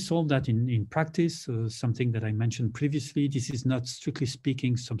how do we solve that in practice? Something that I mentioned previously, this is not strictly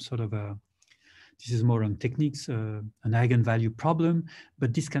speaking some sort of this is more on techniques, an eigenvalue problem,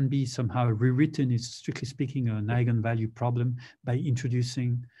 but this can be somehow rewritten, it's strictly speaking an eigenvalue problem by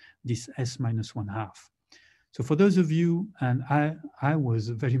introducing this S-1/2. So for those of you, and I was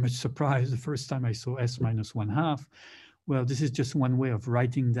very much surprised the first time I saw S-1/2, well, this is just one way of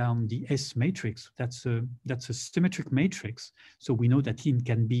writing down the S matrix. That's a symmetric matrix. So we know that it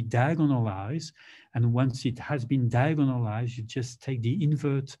can be diagonalized. And once it has been diagonalized, you just take the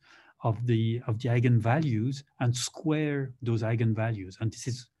invert of the eigenvalues and square those eigenvalues. And this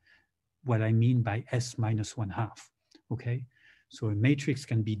is what I mean by S-1/2, okay? So a matrix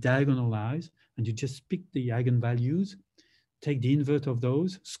can be diagonalized, and you just pick the eigenvalues, take the invert of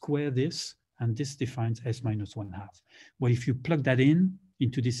those, square this, and this defines S-1/2. Well, if you plug that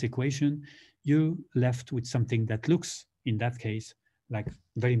into this equation, you're left with something that looks, in that case, like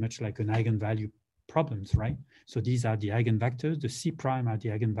very much like an eigenvalue problems, right? So these are the eigenvectors. The C prime are the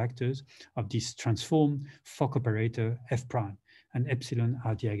eigenvectors of this transformed Fock operator F prime, and epsilon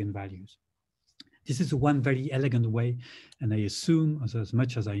are the eigenvalues. This is one very elegant way, and I assume, as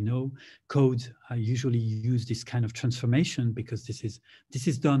much as I know, codes usually use this kind of transformation because this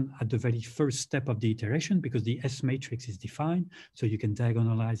is done at the very first step of the iteration, because the S matrix is defined, so you can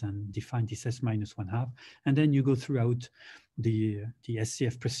diagonalize and define this S minus 1/2, and then you go throughout the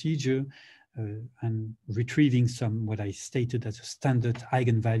SCF procedure and retrieving some what I stated as a standard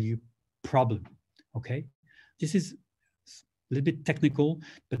eigenvalue problem. Okay, this is a little bit technical,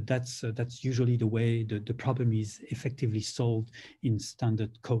 but that's usually the way the problem is effectively solved in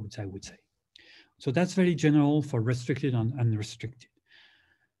standard codes, I would say. So that's very general for restricted and unrestricted.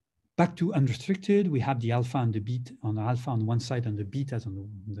 Back to unrestricted, we have the alpha and the beta, on alpha on one side and the betas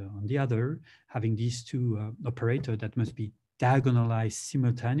on the other, having these two operators that must be diagonalized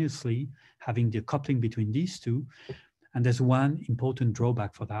simultaneously, having the coupling between these two. And there's one important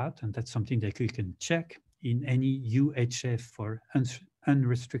drawback for that, and that's something that you can check in any UHF for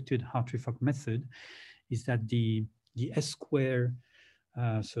unrestricted Hartree-Fock method, is that the S square,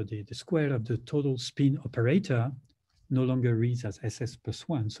 so the square of the total spin operator no longer reads as SS plus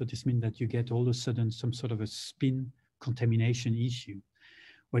 1. So this means that you get all of a sudden some sort of a spin contamination issue.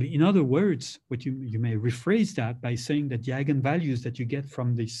 Well, in other words, what you may rephrase that by saying that the eigenvalues that you get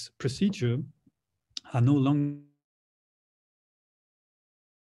from this procedure are no longer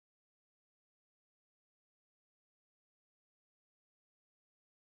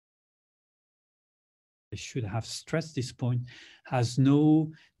I should have stressed this point, there's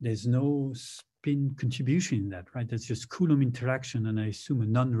no spin contribution in that, right? That's just Coulomb interaction, and I assume a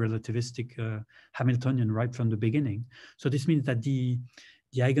non-relativistic Hamiltonian right from the beginning. So this means that the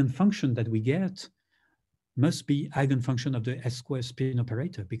eigenfunction that we get must be eigenfunction of the S square spin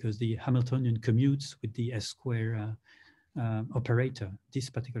operator, because the Hamiltonian commutes with the S square operator, this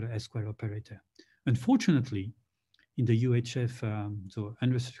particular S square operator. Unfortunately, in the UHF, so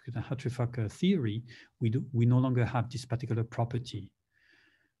unrestricted Hartree-Fock theory, we no longer have this particular property.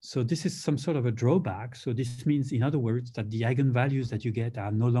 So this is some sort of a drawback. So this means, in other words, that the eigenvalues that you get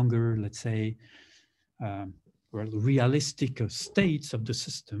are no longer, let's say, realistic states of the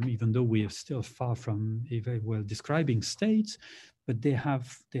system, even though we are still far from very well describing states, but they have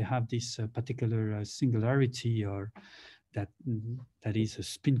this particular singularity, or that is a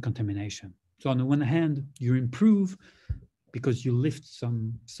spin contamination. So on the one hand, you improve because you lift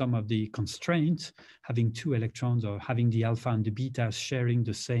some of the constraints, having two electrons or having the alpha and the beta sharing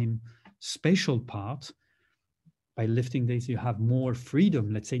the same spatial part. By lifting this, you have more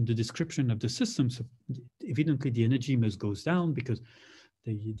freedom, let's say, in the description of the system. So evidently the energy must goes down because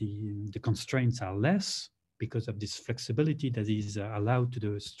the constraints are less, because of this flexibility that is allowed to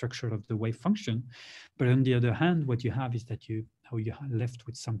the structure of the wave function. But on the other hand, what you have is that you are left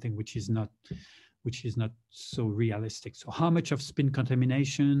with something which is not so realistic. So how much of spin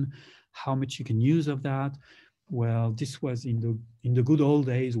contamination, how much you can use of that? Well, this was in the good old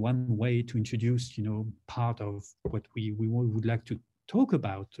days one way to introduce, part of what we would like to talk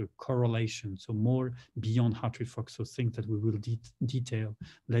about, correlation, so more beyond Hartree-Fock, so things that we will detail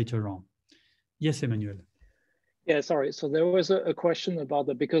later on. Yes, Emmanuel. Yeah, sorry. So there was a question about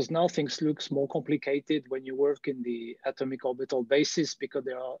that, because now things looks more complicated when you work in the atomic orbital basis, because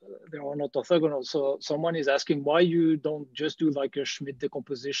they are not orthogonal. So someone is asking why you don't just do like a Schmidt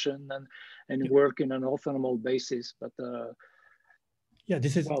decomposition and work in an orthogonal basis. But yeah,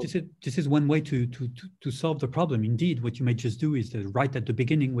 this is one way to solve the problem. Indeed, what you may just do is that right at the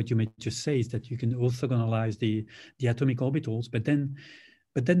beginning, what you may just say is that you can orthogonalize the atomic orbitals, but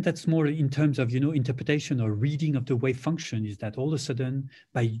then that's more in terms of, interpretation or reading of the wave function, is that all of a sudden,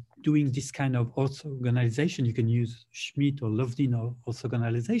 by doing this kind of orthogonalization, you can use Schmidt or Loveday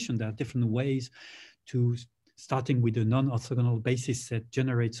orthogonalization. There are different ways to, starting with a non-orthogonal basis set,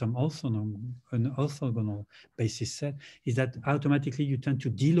 generate some an orthogonal basis set, is that automatically you tend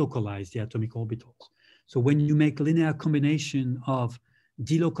to delocalize the atomic orbitals. So when you make linear combination of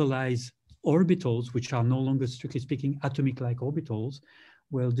delocalized orbitals, which are no longer, strictly speaking, atomic-like orbitals,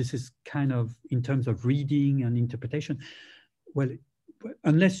 well, this is kind of, in terms of reading and interpretation, well,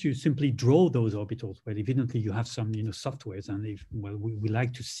 unless you simply draw those orbitals, well, evidently you have some, softwares, and we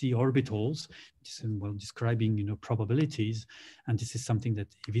like to see orbitals, describing, probabilities, and this is something that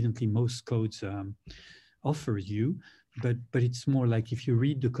evidently most codes offer you, but it's more like if you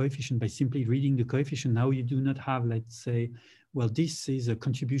read the coefficient, by simply reading the coefficient, now you do not have, let's say, well, this is a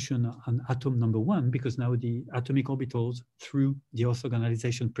contribution on atom number 1, because now the atomic orbitals, through the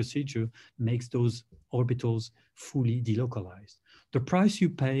orthogonalization procedure, makes those orbitals fully delocalized. The price you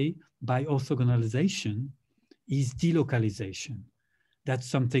pay by orthogonalization is delocalization. That's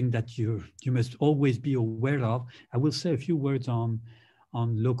something that you must always be aware of. I will say a few words on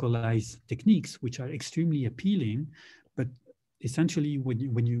localized techniques, which are extremely appealing, but essentially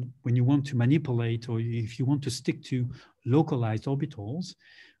when you want to manipulate, or if you want to stick to localized orbitals,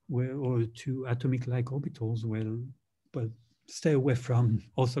 or to atomic-like orbitals, but stay away from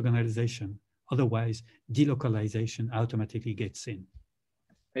orthogonalization. Otherwise, delocalization automatically gets in.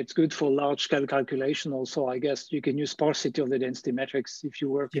 It's good for large-scale calculation also, I guess. You can use sparsity of the density metrics if you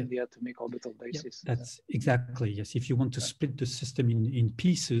work in the atomic orbital basis. Yeah, that's exactly, yes. If you want to split the system in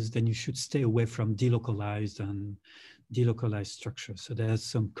pieces, then you should stay away from delocalized structures. So there's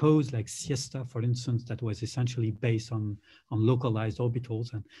some codes like Siesta, for instance, that was essentially based on localized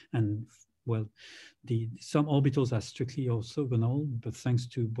orbitals, and well, some orbitals are strictly orthogonal, but thanks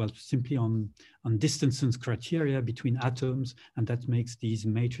to, well, simply on distance criteria between atoms, and that makes these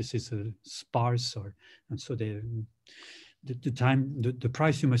matrices sparse, and so the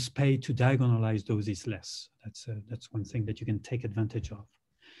price you must pay to diagonalize those is less. That's one thing that you can take advantage of.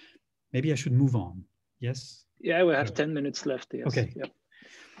 Maybe I should move on. Yes? Yeah, we have 10 minutes left. Yes. Okay. Yep.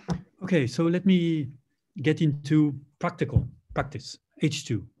 Okay, so let me get into practice.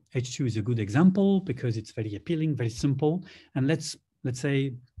 H2. H2 is a good example because it's very appealing, very simple. And let's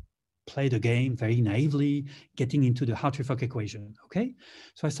say play the game very naively, getting into the Hartree-Fock equation, okay?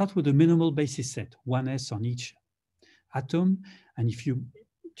 So I start with a minimal basis set, 1s on each atom. And if you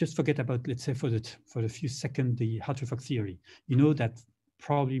just forget about, let's say for a few seconds, the Hartree-Fock theory, you know that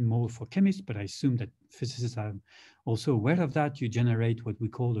probably more for chemists, but I assume that physicists are also aware of that. You generate what we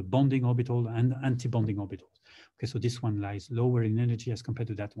call a bonding orbital and anti-bonding orbitals. Okay, so this one lies lower in energy as compared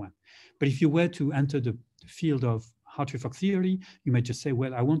to that one. But if you were to enter the field of Hartree-Fock theory, you might just say,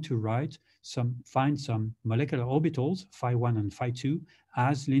 well, I want to find some molecular orbitals, phi1 and phi2,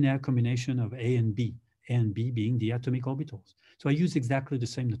 as linear combination of A and B being the atomic orbitals. So I use exactly the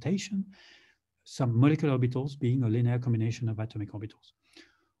same notation, some molecular orbitals being a linear combination of atomic orbitals.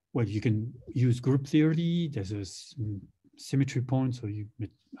 Well, you can use group theory. There's a symmetry point, so you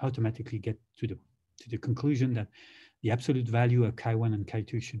automatically get to the conclusion that the absolute value of chi1 and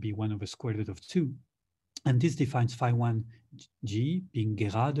chi2 should be 1 over square root of 2. And this defines phi1 G being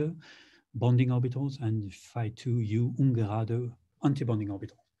gerade bonding orbitals and phi2 U ungerade antibonding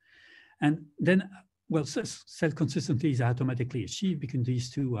orbitals. And then, well, cell consistency is automatically achieved because these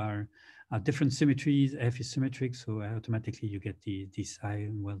two are different symmetries. F is symmetric, so automatically you get this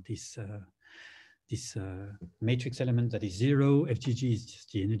matrix element that is 0. FGG is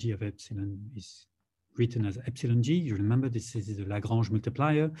just the energy of epsilon is written as epsilon G. You remember this is the Lagrange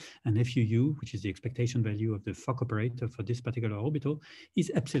multiplier, and FUU, which is the expectation value of the Fock operator for this particular orbital,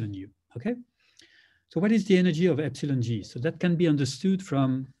 is epsilon U, okay? So what is the energy of epsilon G? So that can be understood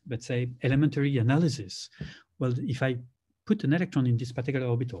from, let's say, elementary analysis. Well, if I put an electron in this particular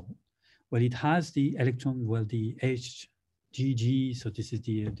orbital, well, it has the electron, well, the HGG, so this is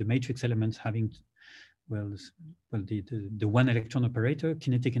the matrix elements having, the one electron operator,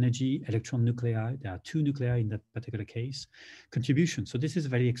 kinetic energy, electron nuclei. There are 2 nuclei in that particular case. Contribution, so this is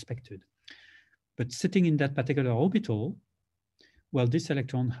very expected. But sitting in that particular orbital, well, this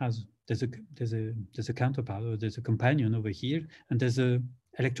electron has, there's a counterpart, or there's a companion over here, and there's a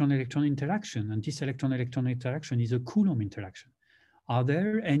electron-electron interaction, and this electron-electron interaction is a Coulomb interaction. Are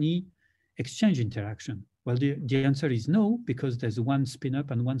there any exchange interaction? Well, the answer is no, because there's one spin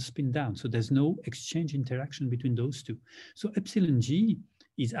up and one spin down. So there's no exchange interaction between those two. So epsilon G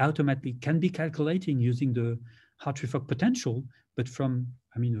is automatically, can be calculating using the Hartree-Fock potential, but from,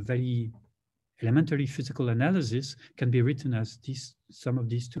 I mean, a very elementary physical analysis can be written as sum of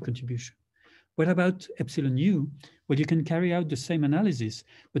these two contributions. What about epsilon U? Well, you can carry out the same analysis,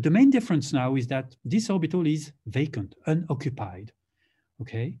 but the main difference now is that this orbital is vacant, unoccupied,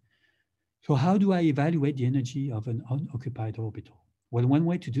 okay? So how do I evaluate the energy of an unoccupied orbital? Well, one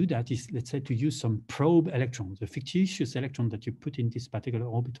way to do that is, let's say, to use some probe electrons, a fictitious electron that you put in this particular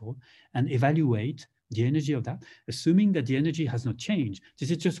orbital, and evaluate the energy of that, assuming that the energy has not changed.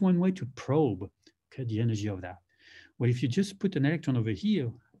 This is just one way to probe, okay, the energy of that. Well, if you just put an electron over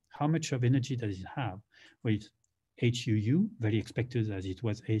here, how much of energy does it have? Well, it's HUU, very expected as it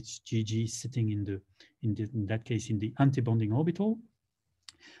was HGG sitting in that case in the antibonding orbital.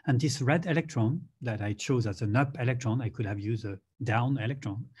 And this red electron that I chose as an up electron, I could have used a down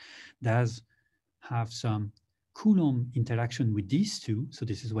electron, does have some Coulomb interaction with these two. So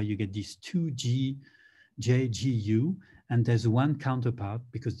this is why you get these 2G, JGU, and there's one counterpart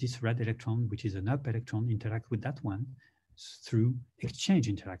because this red electron, which is an up electron, interact with that one through exchange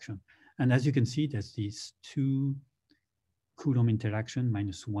interaction. And as you can see, there's these two Coulomb interaction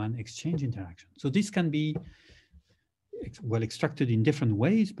minus 1 exchange interaction. So this can be well extracted in different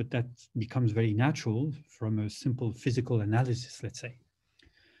ways, but that becomes very natural from a simple physical analysis, let's say.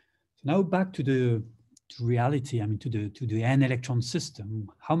 So now back to the reality, I mean, to the n electron system.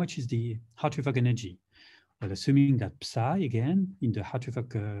 How much is the Hartree-Fock energy? Well, assuming that psi, again, in the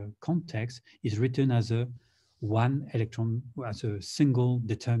Hartree-Fock context, is written as a one electron, as a single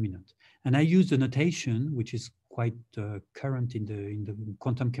determinant. And I use the notation, which is quite current in the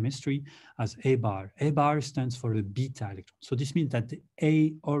quantum chemistry, as A bar. A bar stands for a beta electron. So this means that the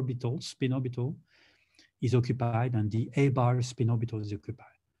A orbital, spin orbital, is occupied and the A bar spin orbital is occupied.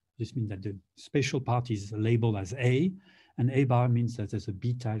 This means that the spatial part is labeled as A, and A bar means that there's a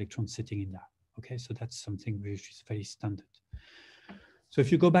beta electron sitting in that. Okay, so that's something which is very standard. So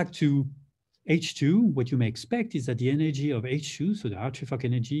if you go back to H2, what you may expect is that the energy of H2, so the Hartree-Fock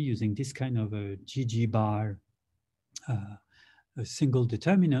energy using this kind of a GG bar, a single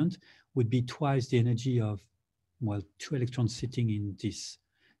determinant, would be twice the energy of, well, 2 electrons sitting in this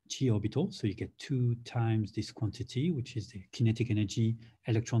G orbital. So you get 2 times this quantity, which is the kinetic energy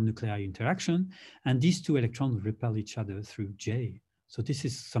electron nuclei interaction. And these 2 electrons repel each other through J. So this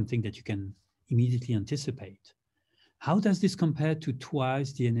is something that you can immediately anticipate. How does this compare to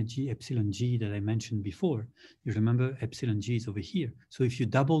twice the energy epsilon G that I mentioned before? You remember epsilon G is over here. So if you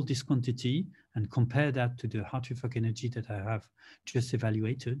double this quantity and compare that to the Hartree-Fock energy that I have just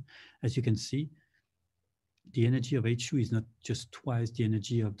evaluated, as you can see, the energy of H2 is not just twice the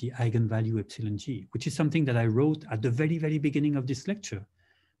energy of the eigenvalue epsilon G, which is something that I wrote at the very, very beginning of this lecture.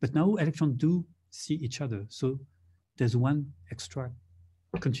 But now electrons do see each other. So there's one extra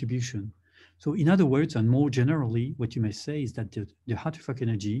contribution. So in other words, and more generally, what you may say is that the Hartree-Fock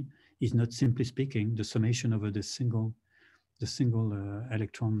energy is not, simply speaking, the summation over the single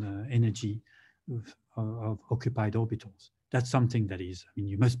electron energy of occupied orbitals. That's something that is, I mean,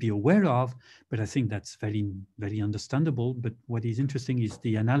 you must be aware of, but I think that's very, very understandable. But what is interesting is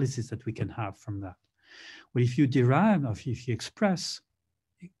the analysis that we can have from that. Well, if you derive, or if you express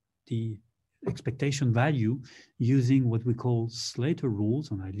the expectation value using what we call Slater rules,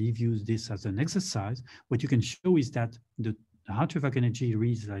 and I leave you this as an exercise, what you can show is that the Hartree-Fock energy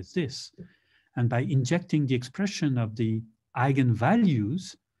reads like this. And by injecting the expression of the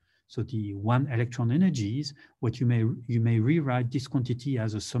eigenvalues, so the 1 electron energies, what you may rewrite this quantity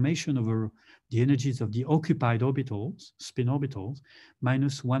as a summation over the energies of the occupied orbitals, spin orbitals,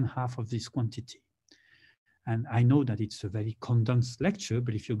 minus 1/2 of this quantity. And I know that it's a very condensed lecture,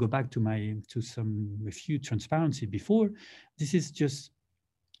 but if you go back to a few transparency before, this is just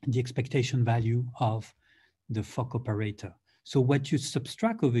the expectation value of the Fock operator. So what you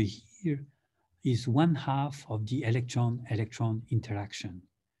subtract over here is 1/2 of the electron-electron interaction.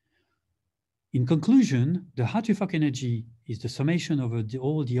 In conclusion, the Hartree-Fock energy is the summation over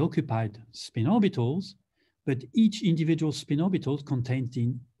all the occupied spin orbitals, but each individual spin orbital contains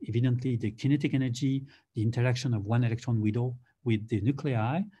evidently the kinetic energy, the interaction of 1 electron with the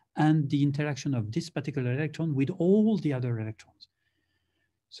nuclei, and the interaction of this particular electron with all the other electrons.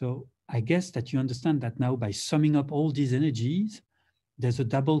 So I guess that you understand that now by summing up all these energies, there's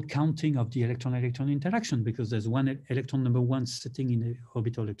a double counting of the electron-electron interaction, because there's one electron number 1 sitting in the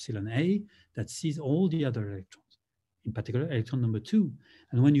orbital epsilon A that sees all the other electrons, in particular electron number 2.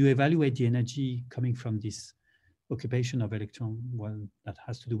 And when you evaluate the energy coming from this occupation of electron, well, that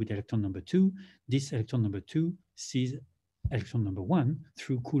has to do with electron number 2, this electron number 2 sees electron number 1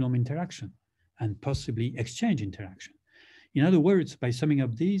 through Coulomb interaction and possibly exchange interaction. In other words, by summing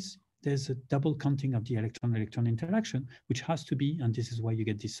up these, there's a double counting of the electron-electron interaction, which has to be, and this is why you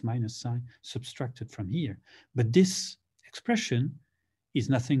get this minus sign, subtracted from here. But this expression is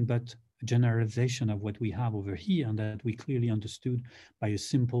nothing but a generalization of what we have over here, and that we clearly understood by a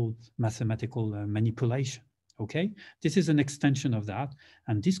simple mathematical manipulation, okay? This is an extension of that,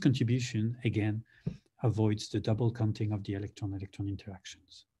 and this contribution, again, avoids the double counting of the electron-electron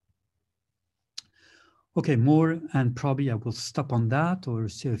interactions. Okay, more, and probably I will stop on that or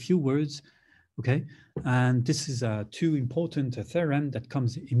say a few words, okay? And this is two important theorem that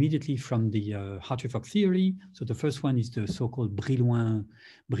comes immediately from the Hartree-Fock theory. So the first one is the so-called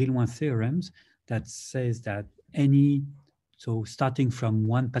Brillouin theorems that says that so starting from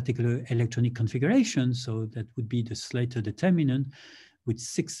one particular electronic configuration, so that would be the Slater determinant with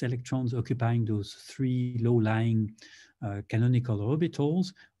 6 electrons occupying those 3 low-lying canonical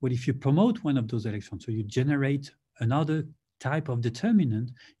orbitals. Well, if you promote one of those electrons, so you generate another type of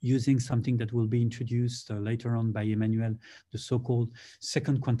determinant using something that will be introduced later on by Emmanuel, the so-called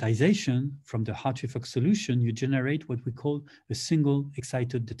second quantization. From the Hartree-Fock solution, you generate what we call a single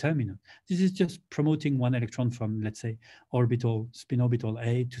excited determinant. This is just promoting one electron from, let's say, spin orbital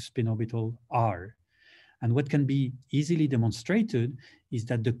A to spin orbital R. And what can be easily demonstrated is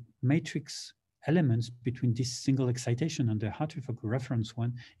that the matrix elements between this single excitation and the Hartree-Fock reference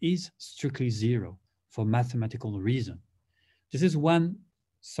one is strictly zero for mathematical reason. This is one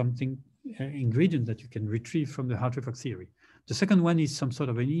ingredient that you can retrieve from the Hartree-Fock theory. The second one is some sort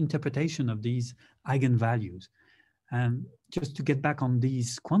of an interpretation of these eigenvalues. And just to get back on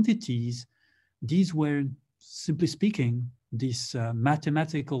these quantities, these were, simply speaking, this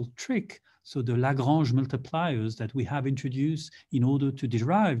mathematical trick. So the Lagrange multipliers that we have introduced in order to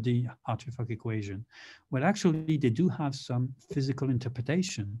derive the Hartree-Fock equation, well, actually, they do have some physical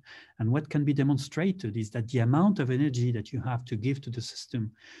interpretation. And what can be demonstrated is that the amount of energy that you have to give to the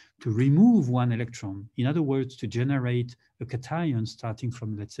system to remove one electron, in other words, to generate a cation starting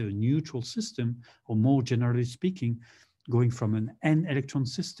from, let's say, a neutral system, or more generally speaking, going from an n electron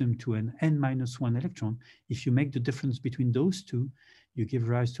system to an n-1 electron, if you make the difference between those two, you give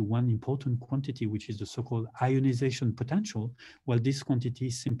rise to one important quantity, which is the so-called ionization potential, while this quantity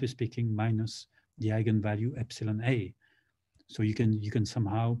is, simply speaking, minus the eigenvalue epsilon A. So you can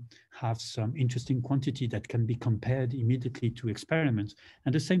somehow have some interesting quantity that can be compared immediately to experiments.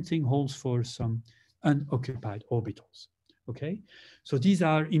 And the same thing holds for some unoccupied orbitals, okay? So these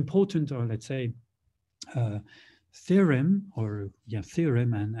are important, or let's say, theorem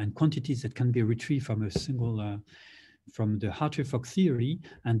and quantities that can be retrieved from a single from the Hartree-Fock theory,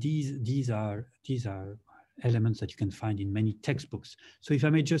 and these are elements that you can find in many textbooks. So if I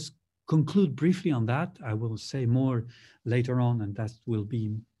may just conclude briefly on that, I will say more later on, and that will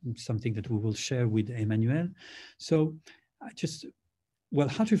be something that we will share with Emmanuel. So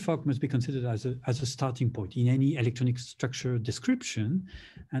Hartree-Fock must be considered as a starting point in any electronic structure description,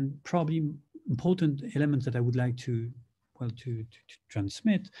 and probably important elements that I would like to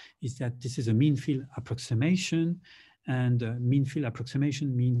transmit is that this is a mean field approximation, and mean field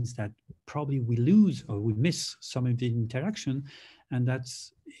approximation means that probably we lose or we miss some of the interaction, and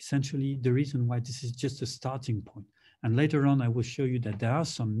that's essentially the reason why this is just a starting point. And later on, I will show you that there are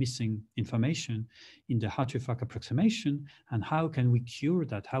some missing information in the Hartree-Fock approximation, and how can we cure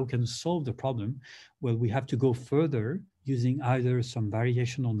that? How can we solve the problem? Well, we have to go further using either some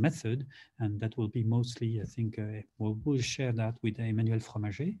variational method, and that will be mostly, I think, we'll share that with Emmanuel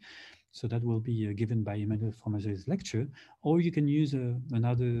Fromager. So that will be given by Emmanuel Fromager's lecture, or you can use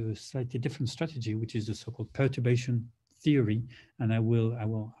another slightly different strategy, which is the so-called perturbation theory. And I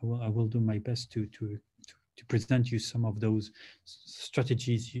will do my best to present you some of those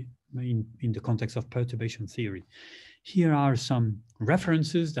strategies in the context of perturbation theory. Here are some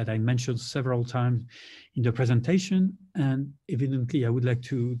references that I mentioned several times in the presentation, and evidently I would like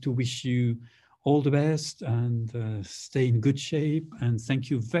to wish you all the best and stay in good shape. And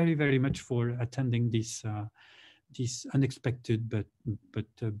thank you very, very much for attending this this unexpected but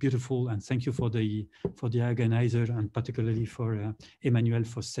beautiful. And thank you for the organizer, and particularly for Emmanuel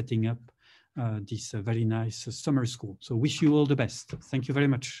for setting up this very nice summer school. So wish you all the best. Thank you very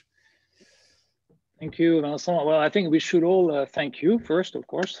much. Thank you, Vincent. Well, I think we should all thank you first, of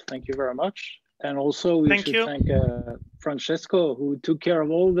course. Thank you very much. And also we should thank Francesco, who took care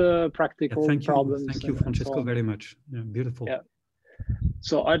of all the practical problems. Thank you, Francesco, so very much. Yeah, beautiful. Yeah.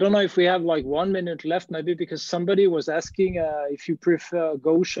 So I don't know if we have like 1 minute left, maybe, because somebody was asking if you prefer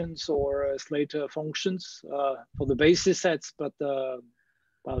Gaussians or Slater functions for the basis sets, but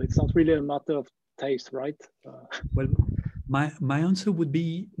well, it's not really a matter of taste, right? Well, my answer would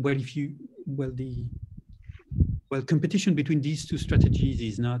be, well, if you, competition between these two strategies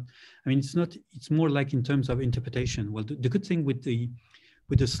is not, I mean, it's more like in terms of interpretation. Well, the good thing with the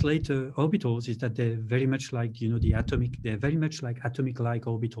Slater orbitals is that they're very much like, they're very much like atomic-like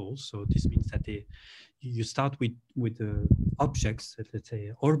orbitals. So this means that you start with objects, let's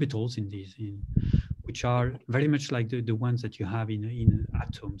say orbitals which are very much like the ones that you have in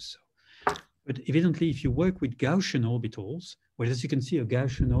atoms. But evidently, if you work with Gaussian orbitals, well, as you can see, a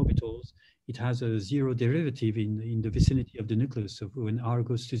Gaussian orbitals, it has a zero derivative in the vicinity of the nucleus. So when R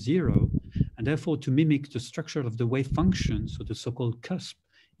goes to 0, and therefore to mimic the structure of the wave function, so the so-called cusp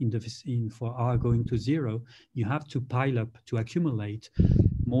for R going to 0, you have to pile up, to accumulate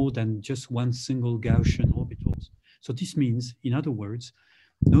more than just one single Gaussian orbitals. So this means, in other words,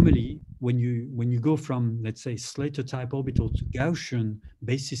 normally when you go from, let's say, Slater type orbital to Gaussian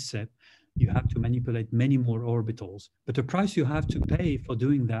basis set, you have to manipulate many more orbitals. But the price you have to pay for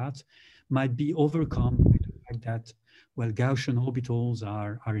doing that might be overcome by the fact that well, Gaussian orbitals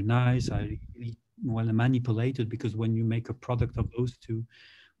are nice, are really well manipulated, because when you make a product of those two,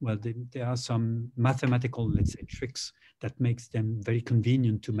 well, there are some mathematical, let's say, tricks that makes them very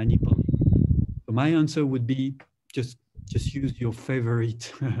convenient to manipulate. So my answer would be just use your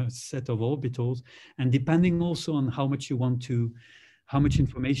favorite set of orbitals, and depending also on how much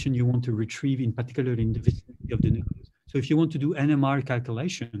information you want to retrieve, in particular in the vicinity of the nucleus. So if you want to do NMR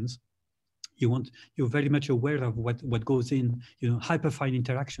calculations, you're very much aware of what goes in, hyperfine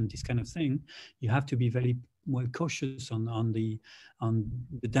interaction, this kind of thing. You have to be very well cautious on the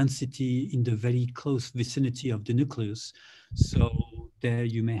density in the very close vicinity of the nucleus. So there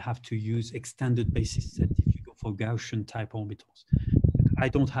you may have to use extended basis set if you go for Gaussian type orbitals. I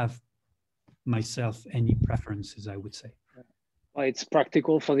don't have myself any preferences, I would say. Well, it's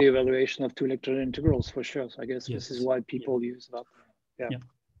practical for the evaluation of two-electron integrals for sure. So I guess Yes. this is why people use that. Yeah.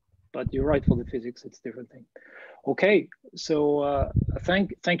 But you're right, for the physics, it's a different thing. Okay, so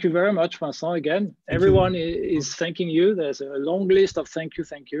thank you very much, Vincent, again. Everyone is thanking you. There's a long list of thank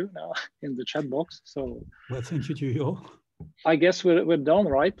you now in the chat box. So, well, thank you to you all. I guess we're done,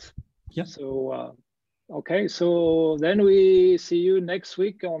 right? Yeah. So, okay, so then we see you next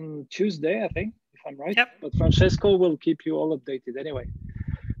week on Tuesday, I think, if I'm right. Yep. But Francesco will keep you all updated anyway.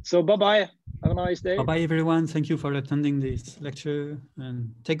 So bye-bye. Have a nice day. Bye-bye, everyone. Thank you for attending this lecture,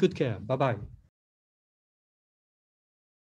 and take good care. Bye-bye.